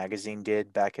Source magazine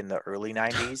did back in the early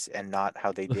 90s and not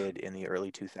how they did in the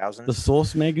early 2000s. The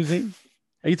Source magazine?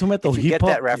 Are you talking about the hip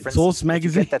hop Source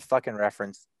magazine? You get that fucking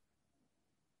reference.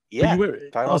 Yeah.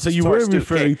 So you were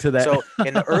referring to that. So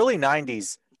in the early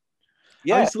 90s,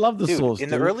 yeah, I used to love the Source.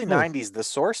 In the early 90s, the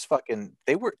Source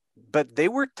they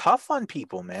were tough on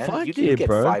people, man. Fuck you didn't get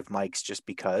 5 mics just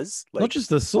because. Like, not just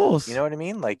the Source. You know what I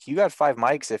mean? Like, you got 5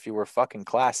 mics if you were fucking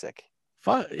classic.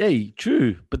 Hey,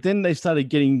 true. But then they started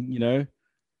getting,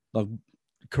 like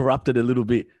corrupted a little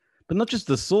bit. But not just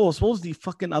the Source. What was the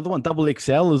fucking other one? Double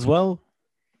XL as well.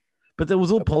 But there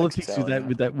was all politics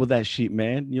with that shit,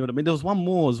 man. You know what I mean? There was one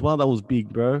more as well that was big,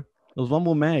 bro. There was one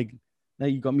more mag. Now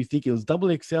you got me thinking. It was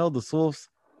Double XL, the Source,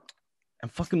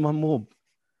 and fucking one more.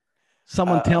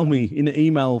 Someone tell me in the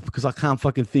email because I can't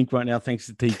fucking think right now. Thanks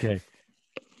to TK.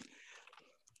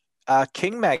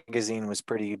 King magazine was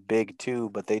pretty big too,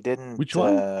 but they didn't. Which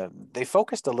one? They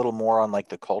focused a little more on like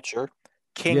the culture.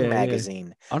 King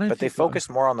magazine, but they focused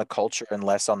more on the culture and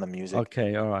less on the music.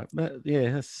 Okay, all right, but yeah,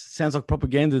 that sounds like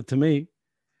propaganda to me.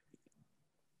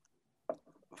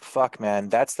 Fuck, man,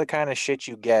 that's the kind of shit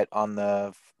you get on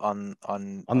the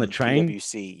train.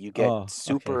 PWC. You get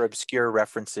super obscure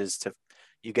references to.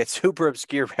 You get super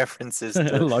obscure references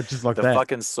to just like the that.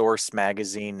 Fucking Source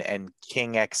magazine and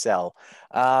King XL.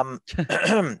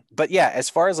 But yeah, as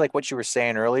far as like what you were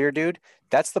saying earlier, dude,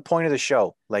 that's the point of the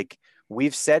show. Like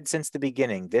we've said since the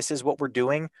beginning, this is what we're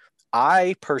doing.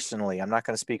 I personally, I'm not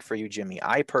going to speak for you, Jimmy.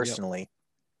 I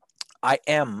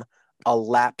am a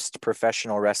lapsed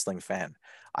professional wrestling fan.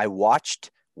 I watched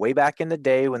way back in the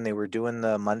day when they were doing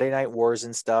the Monday Night Wars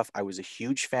and stuff. I was a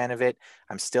huge fan of it.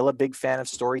 I'm still a big fan of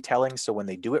storytelling. So when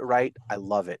they do it right, I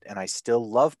love it. And I still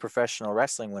love professional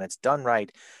wrestling when it's done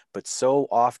right. But so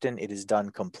often it is done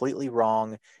completely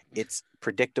wrong. It's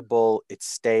predictable. It's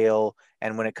stale.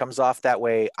 And when it comes off that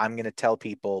way, I'm going to tell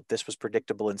people this was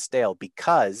predictable and stale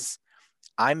because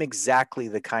I'm exactly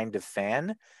the kind of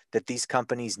fan that these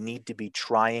companies need to be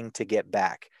trying to get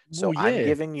back. So I'm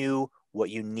giving you what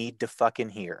you need to fucking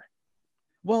hear.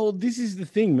 Well, this is the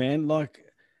thing, man. Like,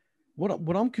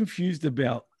 what I'm confused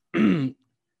about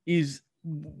is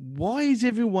why is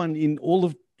everyone in all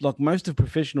of like most of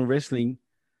professional wrestling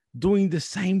doing the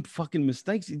same fucking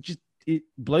mistakes? It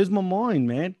blows my mind,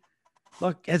 man.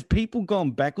 Like, has people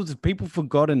gone backwards? Have people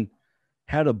forgotten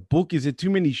how to book? Is there too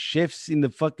many chefs in the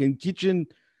fucking kitchen?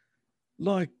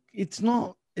 Like,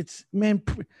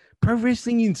 pro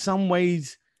wrestling in some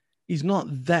ways is not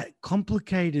that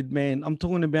complicated, man. I'm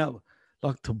talking about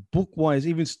like to book wise,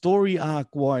 even story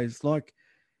arc wise. Like,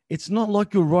 it's not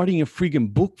like you're writing a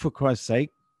friggin' book, for Christ's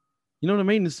sake. You know what I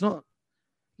mean? It's not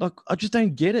like, I just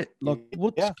don't get it. Like,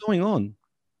 what's going on?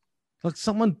 Like,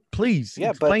 someone please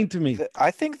explain to me.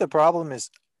 I think the problem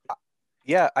is,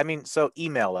 I mean, so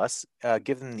email us,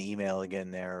 give them the email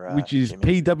again there. Which is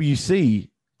Jimmy.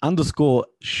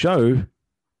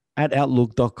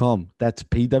 PWC_show@outlook.com. That's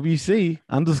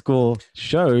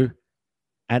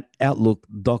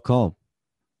PWC_show@outlook.com.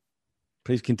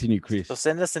 Please continue, Chris. So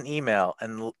send us an email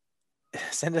and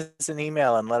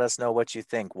let us know what you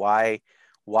think. Why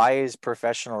is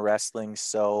professional wrestling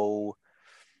so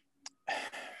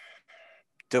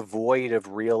devoid of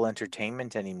real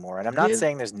entertainment anymore? And I'm not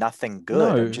saying there's nothing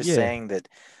good. I'm just saying that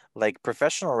like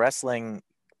professional wrestling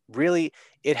really,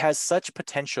 it has such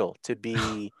potential to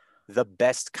be the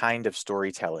best kind of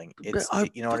storytelling. It's,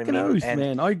 you know what I mean?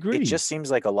 Man, I agree. It just seems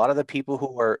like a lot of the people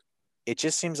who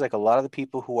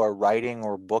are writing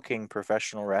or booking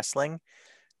professional wrestling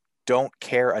don't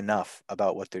care enough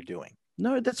about what they're doing.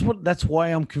 No, that's why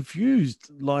I'm confused.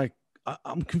 Like,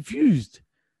 I'm confused.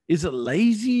 Is it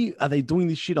lazy? Are they doing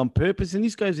this shit on purpose? And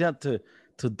this goes out to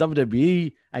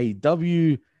WWE,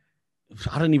 AEW.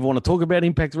 I don't even want to talk about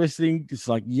Impact Wrestling. It's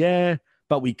like,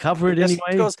 but we cover it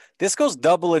anyway. This goes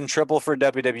double and triple for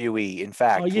WWE. In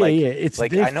fact, it's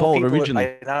like, their fault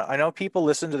originally. I know people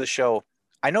listen to the show.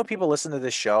 I know people listen to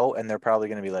this show and they're probably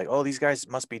going to be like, oh, these guys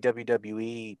must be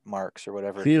WWE marks or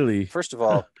whatever. Clearly. First of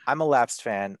all, I'm a lapsed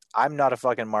fan. I'm not a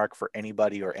fucking mark for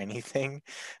anybody or anything.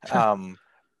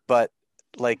 But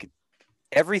like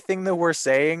everything that we're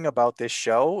saying about this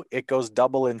show, it goes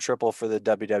double and triple for the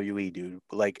WWE, dude.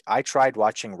 Like, I tried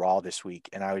watching Raw this week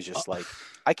and I was just like,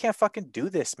 I can't fucking do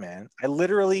this, man. I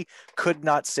literally could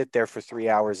not sit there for 3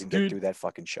 hours and get through that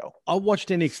fucking show. I watched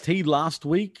NXT last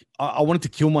week. I wanted to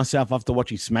kill myself after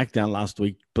watching SmackDown last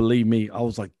week. Believe me, I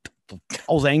was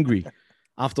angry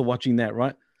after watching that,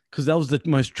 right? because that was the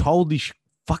most childish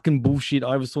fucking bullshit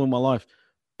I ever saw in my life.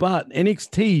 But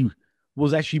NXT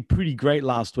was actually pretty great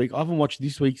last week. I haven't watched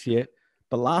this week's yet,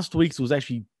 but last week's was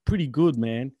actually pretty good,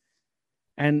 man.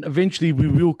 And eventually we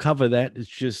will cover that. It's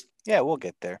just... Yeah, we'll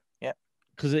get there. Yeah.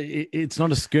 Because it's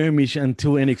not a skirmish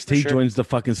until NXT joins the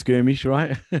fucking skirmish,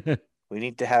 right? We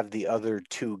need to have the other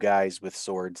two guys with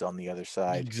swords on the other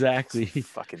side. Exactly.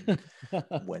 Fucking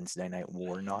Wednesday Night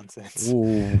War nonsense.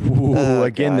 Ooh,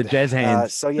 again, God. The jazz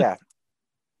hands. So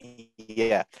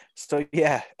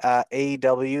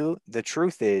AEW, the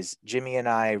truth is, Jimmy and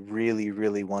I really,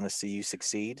 really want to see you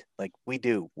succeed. Like, we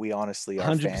do. We honestly are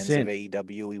 100%. Fans of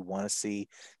AEW. We want to see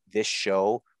this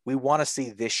show. We want to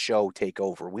see this show take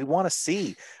over. We want to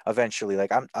see eventually,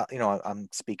 like I'm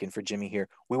speaking for Jimmy here.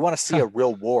 We want to see a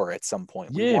real war at some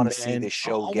point. We want to see this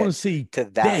show get to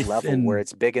that level where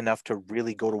it's big enough to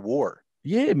really go to war.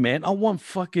 Yeah, man. I want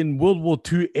fucking World War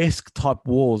II-esque type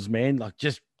wars, man. Like,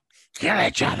 just kill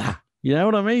each other. You know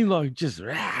what I mean? Like, just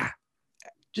go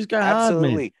hard,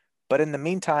 man. But in the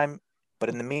meantime,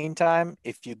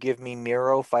 if you give me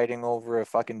Miro fighting over a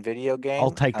fucking video game, I'll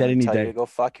take that any day. You to go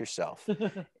fuck yourself.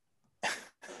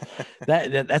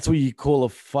 That's what you call a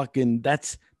fucking.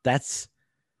 That's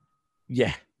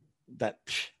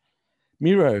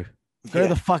Miro. Go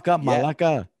the fuck up,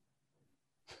 Malaka.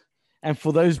 And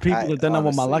for those people that don't know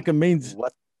what Malaka means,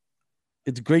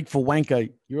 it's Greek for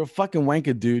wanker. You're a fucking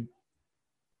wanker, dude.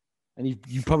 And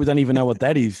you probably don't even know what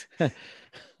that is.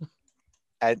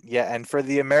 And for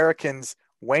the Americans,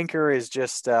 wanker is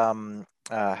just how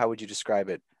would you describe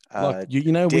it? Like,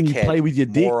 you know, when you play with your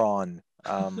dick. Moron.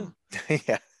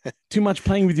 Yeah. Too much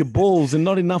playing with your balls and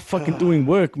not enough fucking doing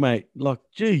work, mate. Like,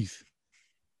 geez.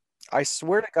 I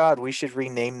swear to God, we should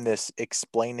rename this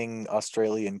 "Explaining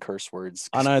Australian Curse Words."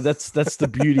 I know that's the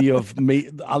beauty of me.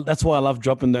 That's why I love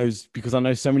dropping those, because I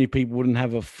know so many people wouldn't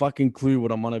have a fucking clue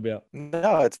what I'm on about.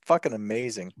 No, it's fucking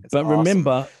amazing. It's but awesome.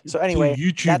 Remember, so anyway,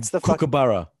 YouTube, that's the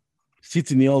Kookaburra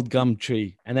sits in the old gum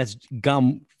tree, and that's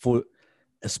gum for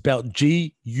spelled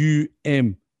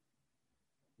G-U-M,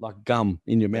 like gum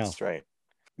in your mouth. That's right.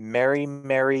 Merry,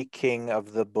 merry king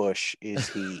of the bush is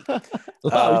he.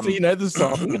 So you know the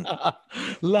song.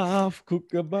 Laugh,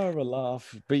 Kookaburra,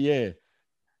 laugh. But yeah,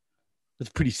 it's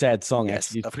a pretty sad song,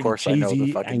 actually. It's of pretty course, cheesy I know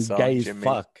the fucking and song, gay as Jimmy.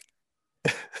 fuck.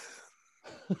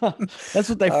 That's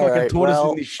what they fucking taught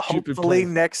us in this stupid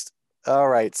place. All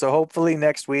right, so hopefully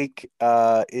next week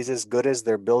is as good as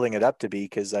they're building it up to be,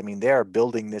 because I mean they are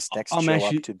building this next show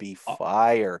up to be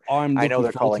fire. I know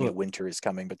they're calling it Winter is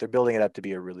Coming, but they're building it up to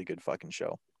be a really good fucking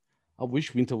show. I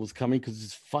wish winter was coming because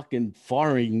it's fucking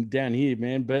firing down here,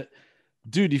 man. But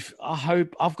dude,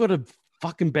 I've got a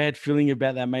fucking bad feeling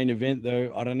about that main event,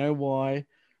 though. I don't know why,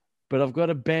 but I've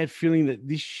got a bad feeling that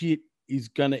this shit is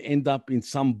going to end up in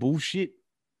some bullshit,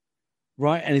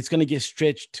 right? And it's going to get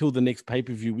stretched till the next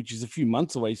pay-per-view, which is a few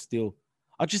months away still.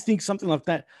 I just think something like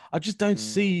that. I just don't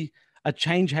see a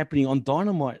change happening on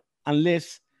Dynamite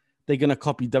unless they're going to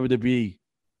copy WWE.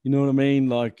 You know what I mean?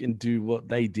 Like, and do what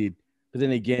they did. But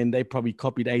then again, they probably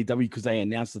copied AEW because they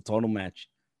announced the title match.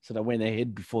 So they went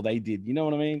ahead before they did. You know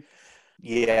what I mean?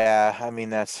 Yeah, I mean,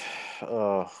 that's,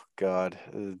 oh, God.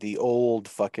 The old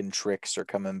fucking tricks are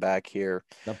coming back here.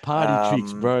 The party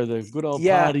tricks, bro. The good old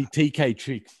party TK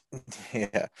tricks.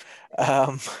 Yeah.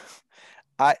 I'm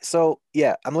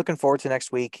looking forward to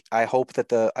next week. I hope that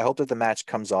the match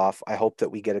comes off. I hope that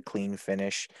we get a clean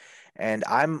finish. And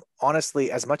I'm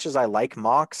honestly, as much as I like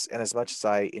Mox and as much as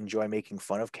I enjoy making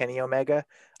fun of Kenny Omega,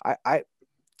 I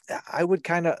would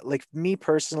kind of, like, me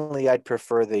personally, I'd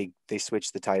prefer they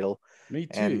switch the title. Me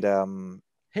too. And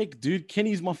heck, dude,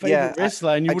 Kenny's my favorite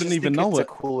wrestler, and you wouldn't even know it. It's a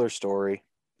cooler story.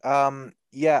 I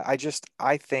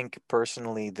think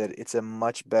personally that it's a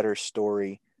much better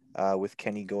story with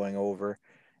Kenny going over.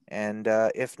 And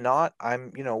if not,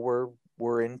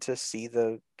 we're in to see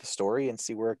the story and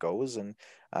see where it goes. And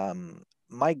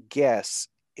my guess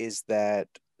is that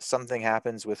something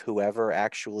happens with whoever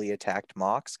actually attacked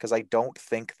Mox, because I don't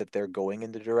think that they're going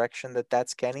in the direction that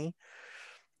that's Kenny.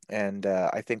 And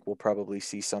I think we'll probably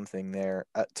see something there.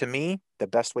 To me, the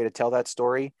best way to tell that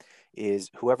story is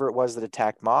whoever it was that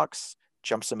attacked Mox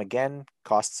jumps him again,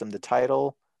 costs him the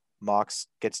title. Mox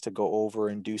gets to go over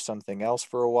and do something else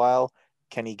for a while.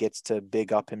 Kenny gets to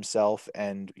big up himself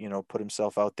and, put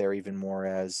himself out there even more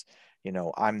as,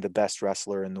 I'm the best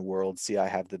wrestler in the world. See, I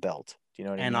have the belt. Do you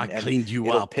know what I mean? I cleaned you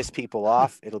it'll up. Piss people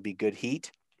off. It'll be good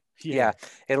heat. Yeah,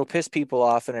 it'll piss people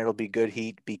off and it'll be good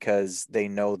heat because they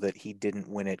know that he didn't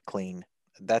win it clean.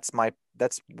 That's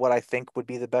what I think would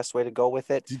be the best way to go with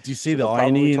it. Did you see the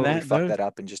irony in that? Fuck that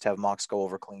up and just have Mox go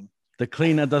over clean. The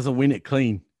cleaner doesn't win it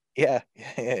clean. Yeah.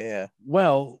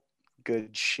 Well,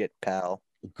 Good shit, pal.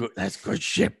 Good. That's good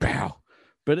shit, pal.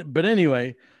 But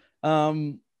anyway,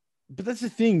 but that's the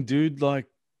thing, dude. Like,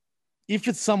 if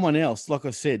it's someone else, like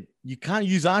I said, you can't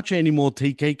use Archer anymore,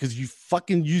 TK, because you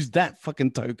fucking used that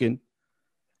fucking token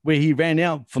where he ran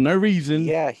out for no reason.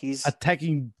 Yeah, he's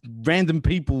attacking random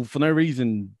people for no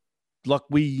reason, like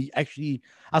we actually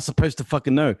are supposed to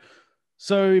fucking know.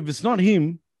 So if it's not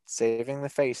him, saving the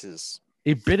faces,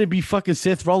 it better be fucking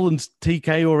Seth Rollins,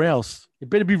 TK, or else. It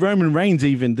better be Roman Reigns,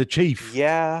 even the Chief.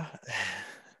 Yeah,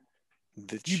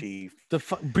 the Chief.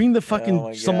 Bring the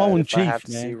fucking Samoan Chief, I have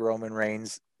to man. see Roman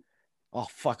Reigns. Oh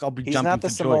fuck! I'll be He's jumping. not the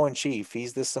for Samoan joy. Chief.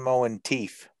 He's the Samoan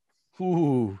Teeth.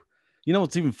 Ooh, you know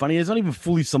what's even funny? He's not even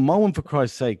fully Samoan, for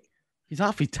Christ's sake. He's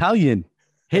half Italian.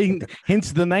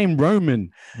 Hence the name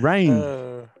Roman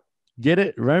Reigns. Get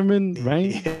it, Roman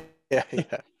Reigns? Yeah.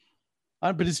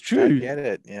 But it's true. I get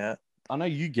it. Yeah. I know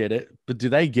you get it, but do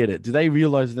they get it? Do they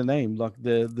realize the name, like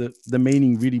the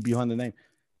meaning really behind the name?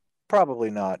 Probably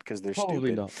not, because they're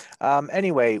Probably stupid. Not.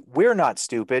 Anyway, we're not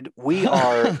stupid. We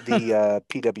are the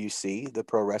PWC, the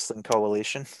Pro Wrestling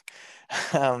Coalition.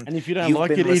 And if you don't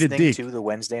like it, eat a dick. To the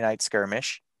Wednesday Night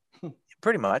Skirmish,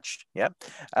 pretty much. Yep.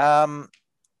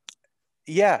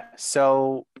 Yeah.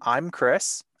 So I'm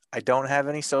Chris. I don't have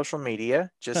any social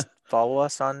media. Just follow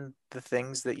us on the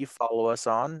things that you follow us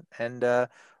on, and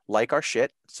like our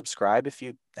shit. Subscribe if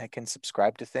you can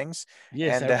subscribe to things.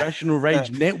 Yes, and, Rational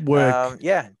Rage Network.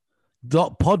 Yeah.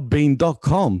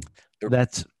 .podbean.com.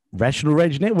 That's Rational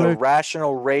Rage Network. The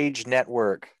Rational Rage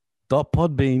Network.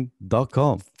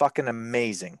 .podbean.com. Fucking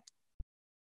amazing.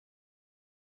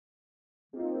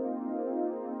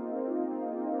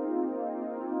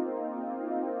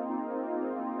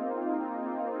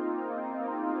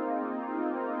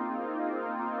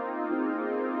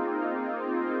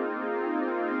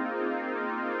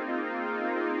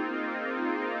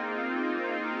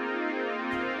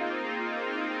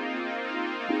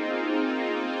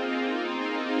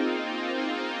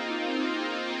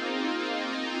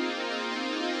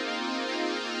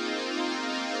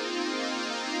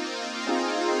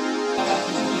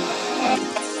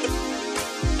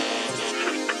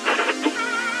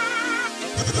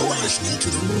 Listening to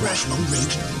the Rational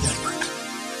Rage Network.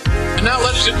 And now,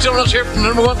 ladies and gentlemen, let's hear from the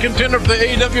number one contender for the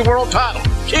AEW World Title,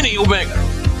 Kenny Omega.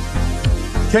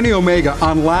 Kenny Omega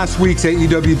on last week's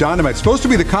AEW Dynamite. Supposed to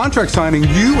be the contract signing,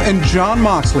 you and Jon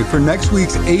Moxley for next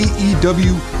week's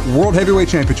AEW World Heavyweight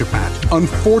Championship match.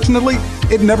 Unfortunately,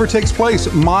 it never takes place.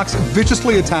 Mox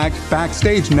viciously attacked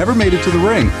backstage, never made it to the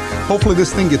ring. Hopefully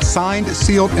this thing gets signed,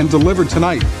 sealed, and delivered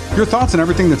tonight. Your thoughts on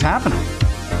everything that's happening?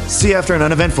 See, after an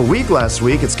uneventful week last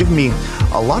week, it's given me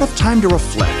a lot of time to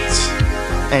reflect.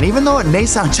 And even though it may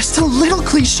sound just a little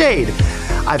cliched,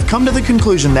 I've come to the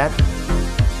conclusion that,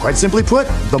 quite simply put,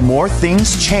 the more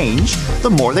things change, the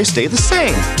more they stay the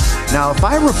same. Now, if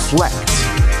I reflect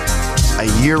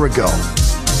a year ago,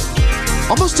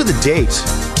 almost to the date,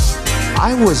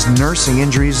 I was nursing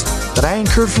injuries that I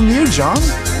incurred from you, John.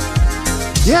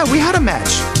 Yeah, we had a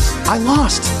match. I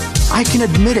lost. I can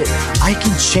admit it. I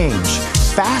can change.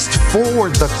 Fast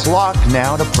forward the clock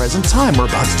now to present time. We're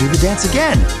about to do the dance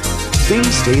again. Things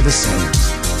stay the same.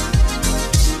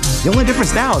 The only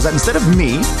difference now is that instead of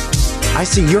me, I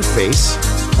see your face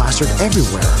plastered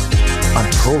everywhere on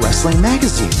pro wrestling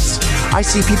magazines. I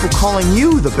see people calling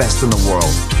you the best in the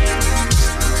world.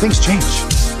 Things change.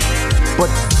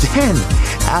 But then,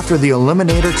 after the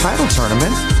Eliminator title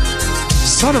tournament,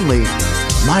 suddenly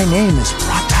my name is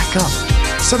brought back up.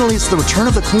 Suddenly it's the return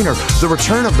of the cleaner, the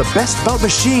return of the best belt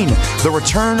machine, the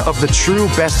return of the true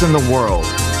best in the world.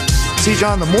 See,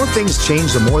 John, the more things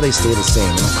change, the more they stay the same.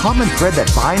 And the common thread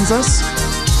that binds us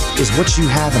is what you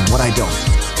have and what I don't.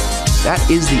 That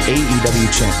is the AEW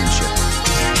Championship.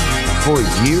 For a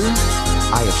year,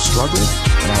 I have struggled,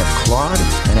 and I have clawed,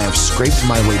 and I have scraped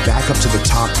my way back up to the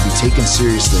top to be taken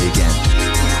seriously again.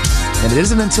 And it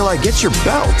isn't until I get your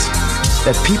belt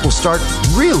that people start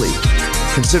really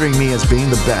considering me as being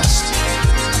the best.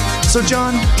 So,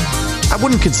 John, I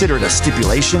wouldn't consider it a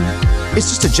stipulation.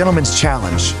 It's just a gentleman's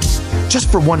challenge.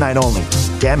 Just for one night only.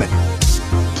 Damn it.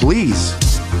 Please,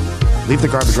 leave the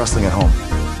garbage wrestling at home.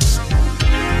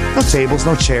 No tables,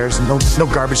 no chairs, no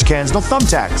garbage cans, no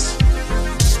thumbtacks.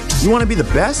 You want to be the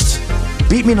best?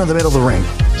 Beat me in the middle of the ring.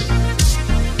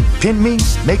 Pin me,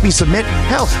 make me submit,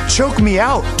 hell, choke me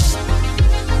out.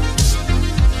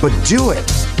 But do it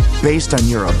based on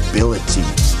your ability.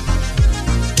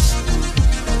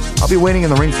 I'll be waiting in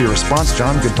the ring for your response,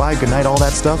 John. Goodbye, good night, all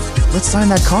that stuff. Let's sign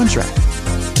that contract.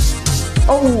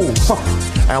 Oh,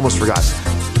 I almost forgot,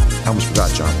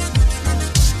 John.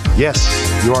 Yes,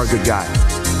 you are a good guy.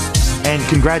 And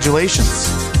congratulations.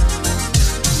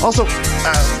 Also,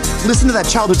 listen to that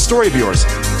childhood story of yours.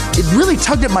 It really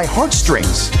tugged at my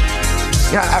heartstrings.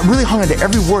 Yeah, I really hung on to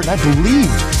every word, and I believed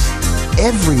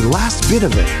every last bit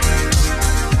of it.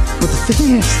 But the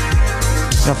thing is,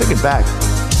 now thinking back,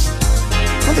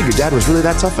 I don't think your dad was really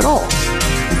that tough at all.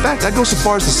 In fact, I'd go so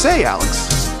far as to say, Alex,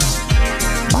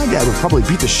 my dad would probably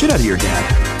beat the shit out of your dad.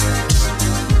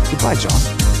 Goodbye, John.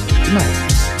 Good night.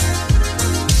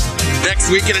 Next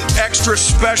week in an extra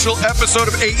special episode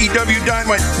of AEW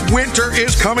Dynamite, winter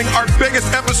is coming, our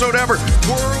biggest episode ever.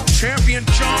 World champion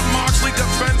Jon Moxley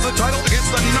defends the title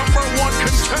against the #1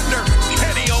 contender,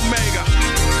 Kenny Omega.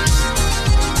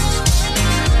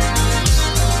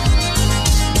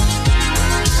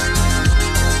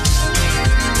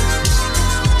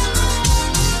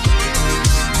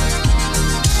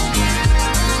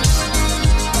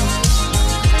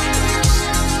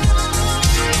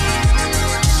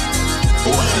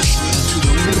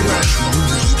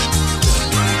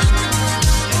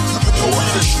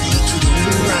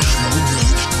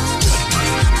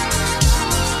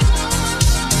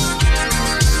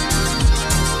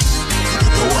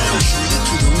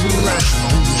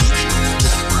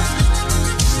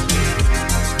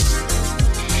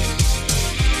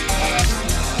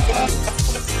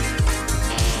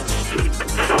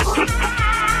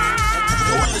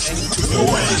 You're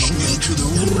listening to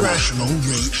the Rational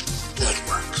Rage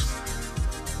Network.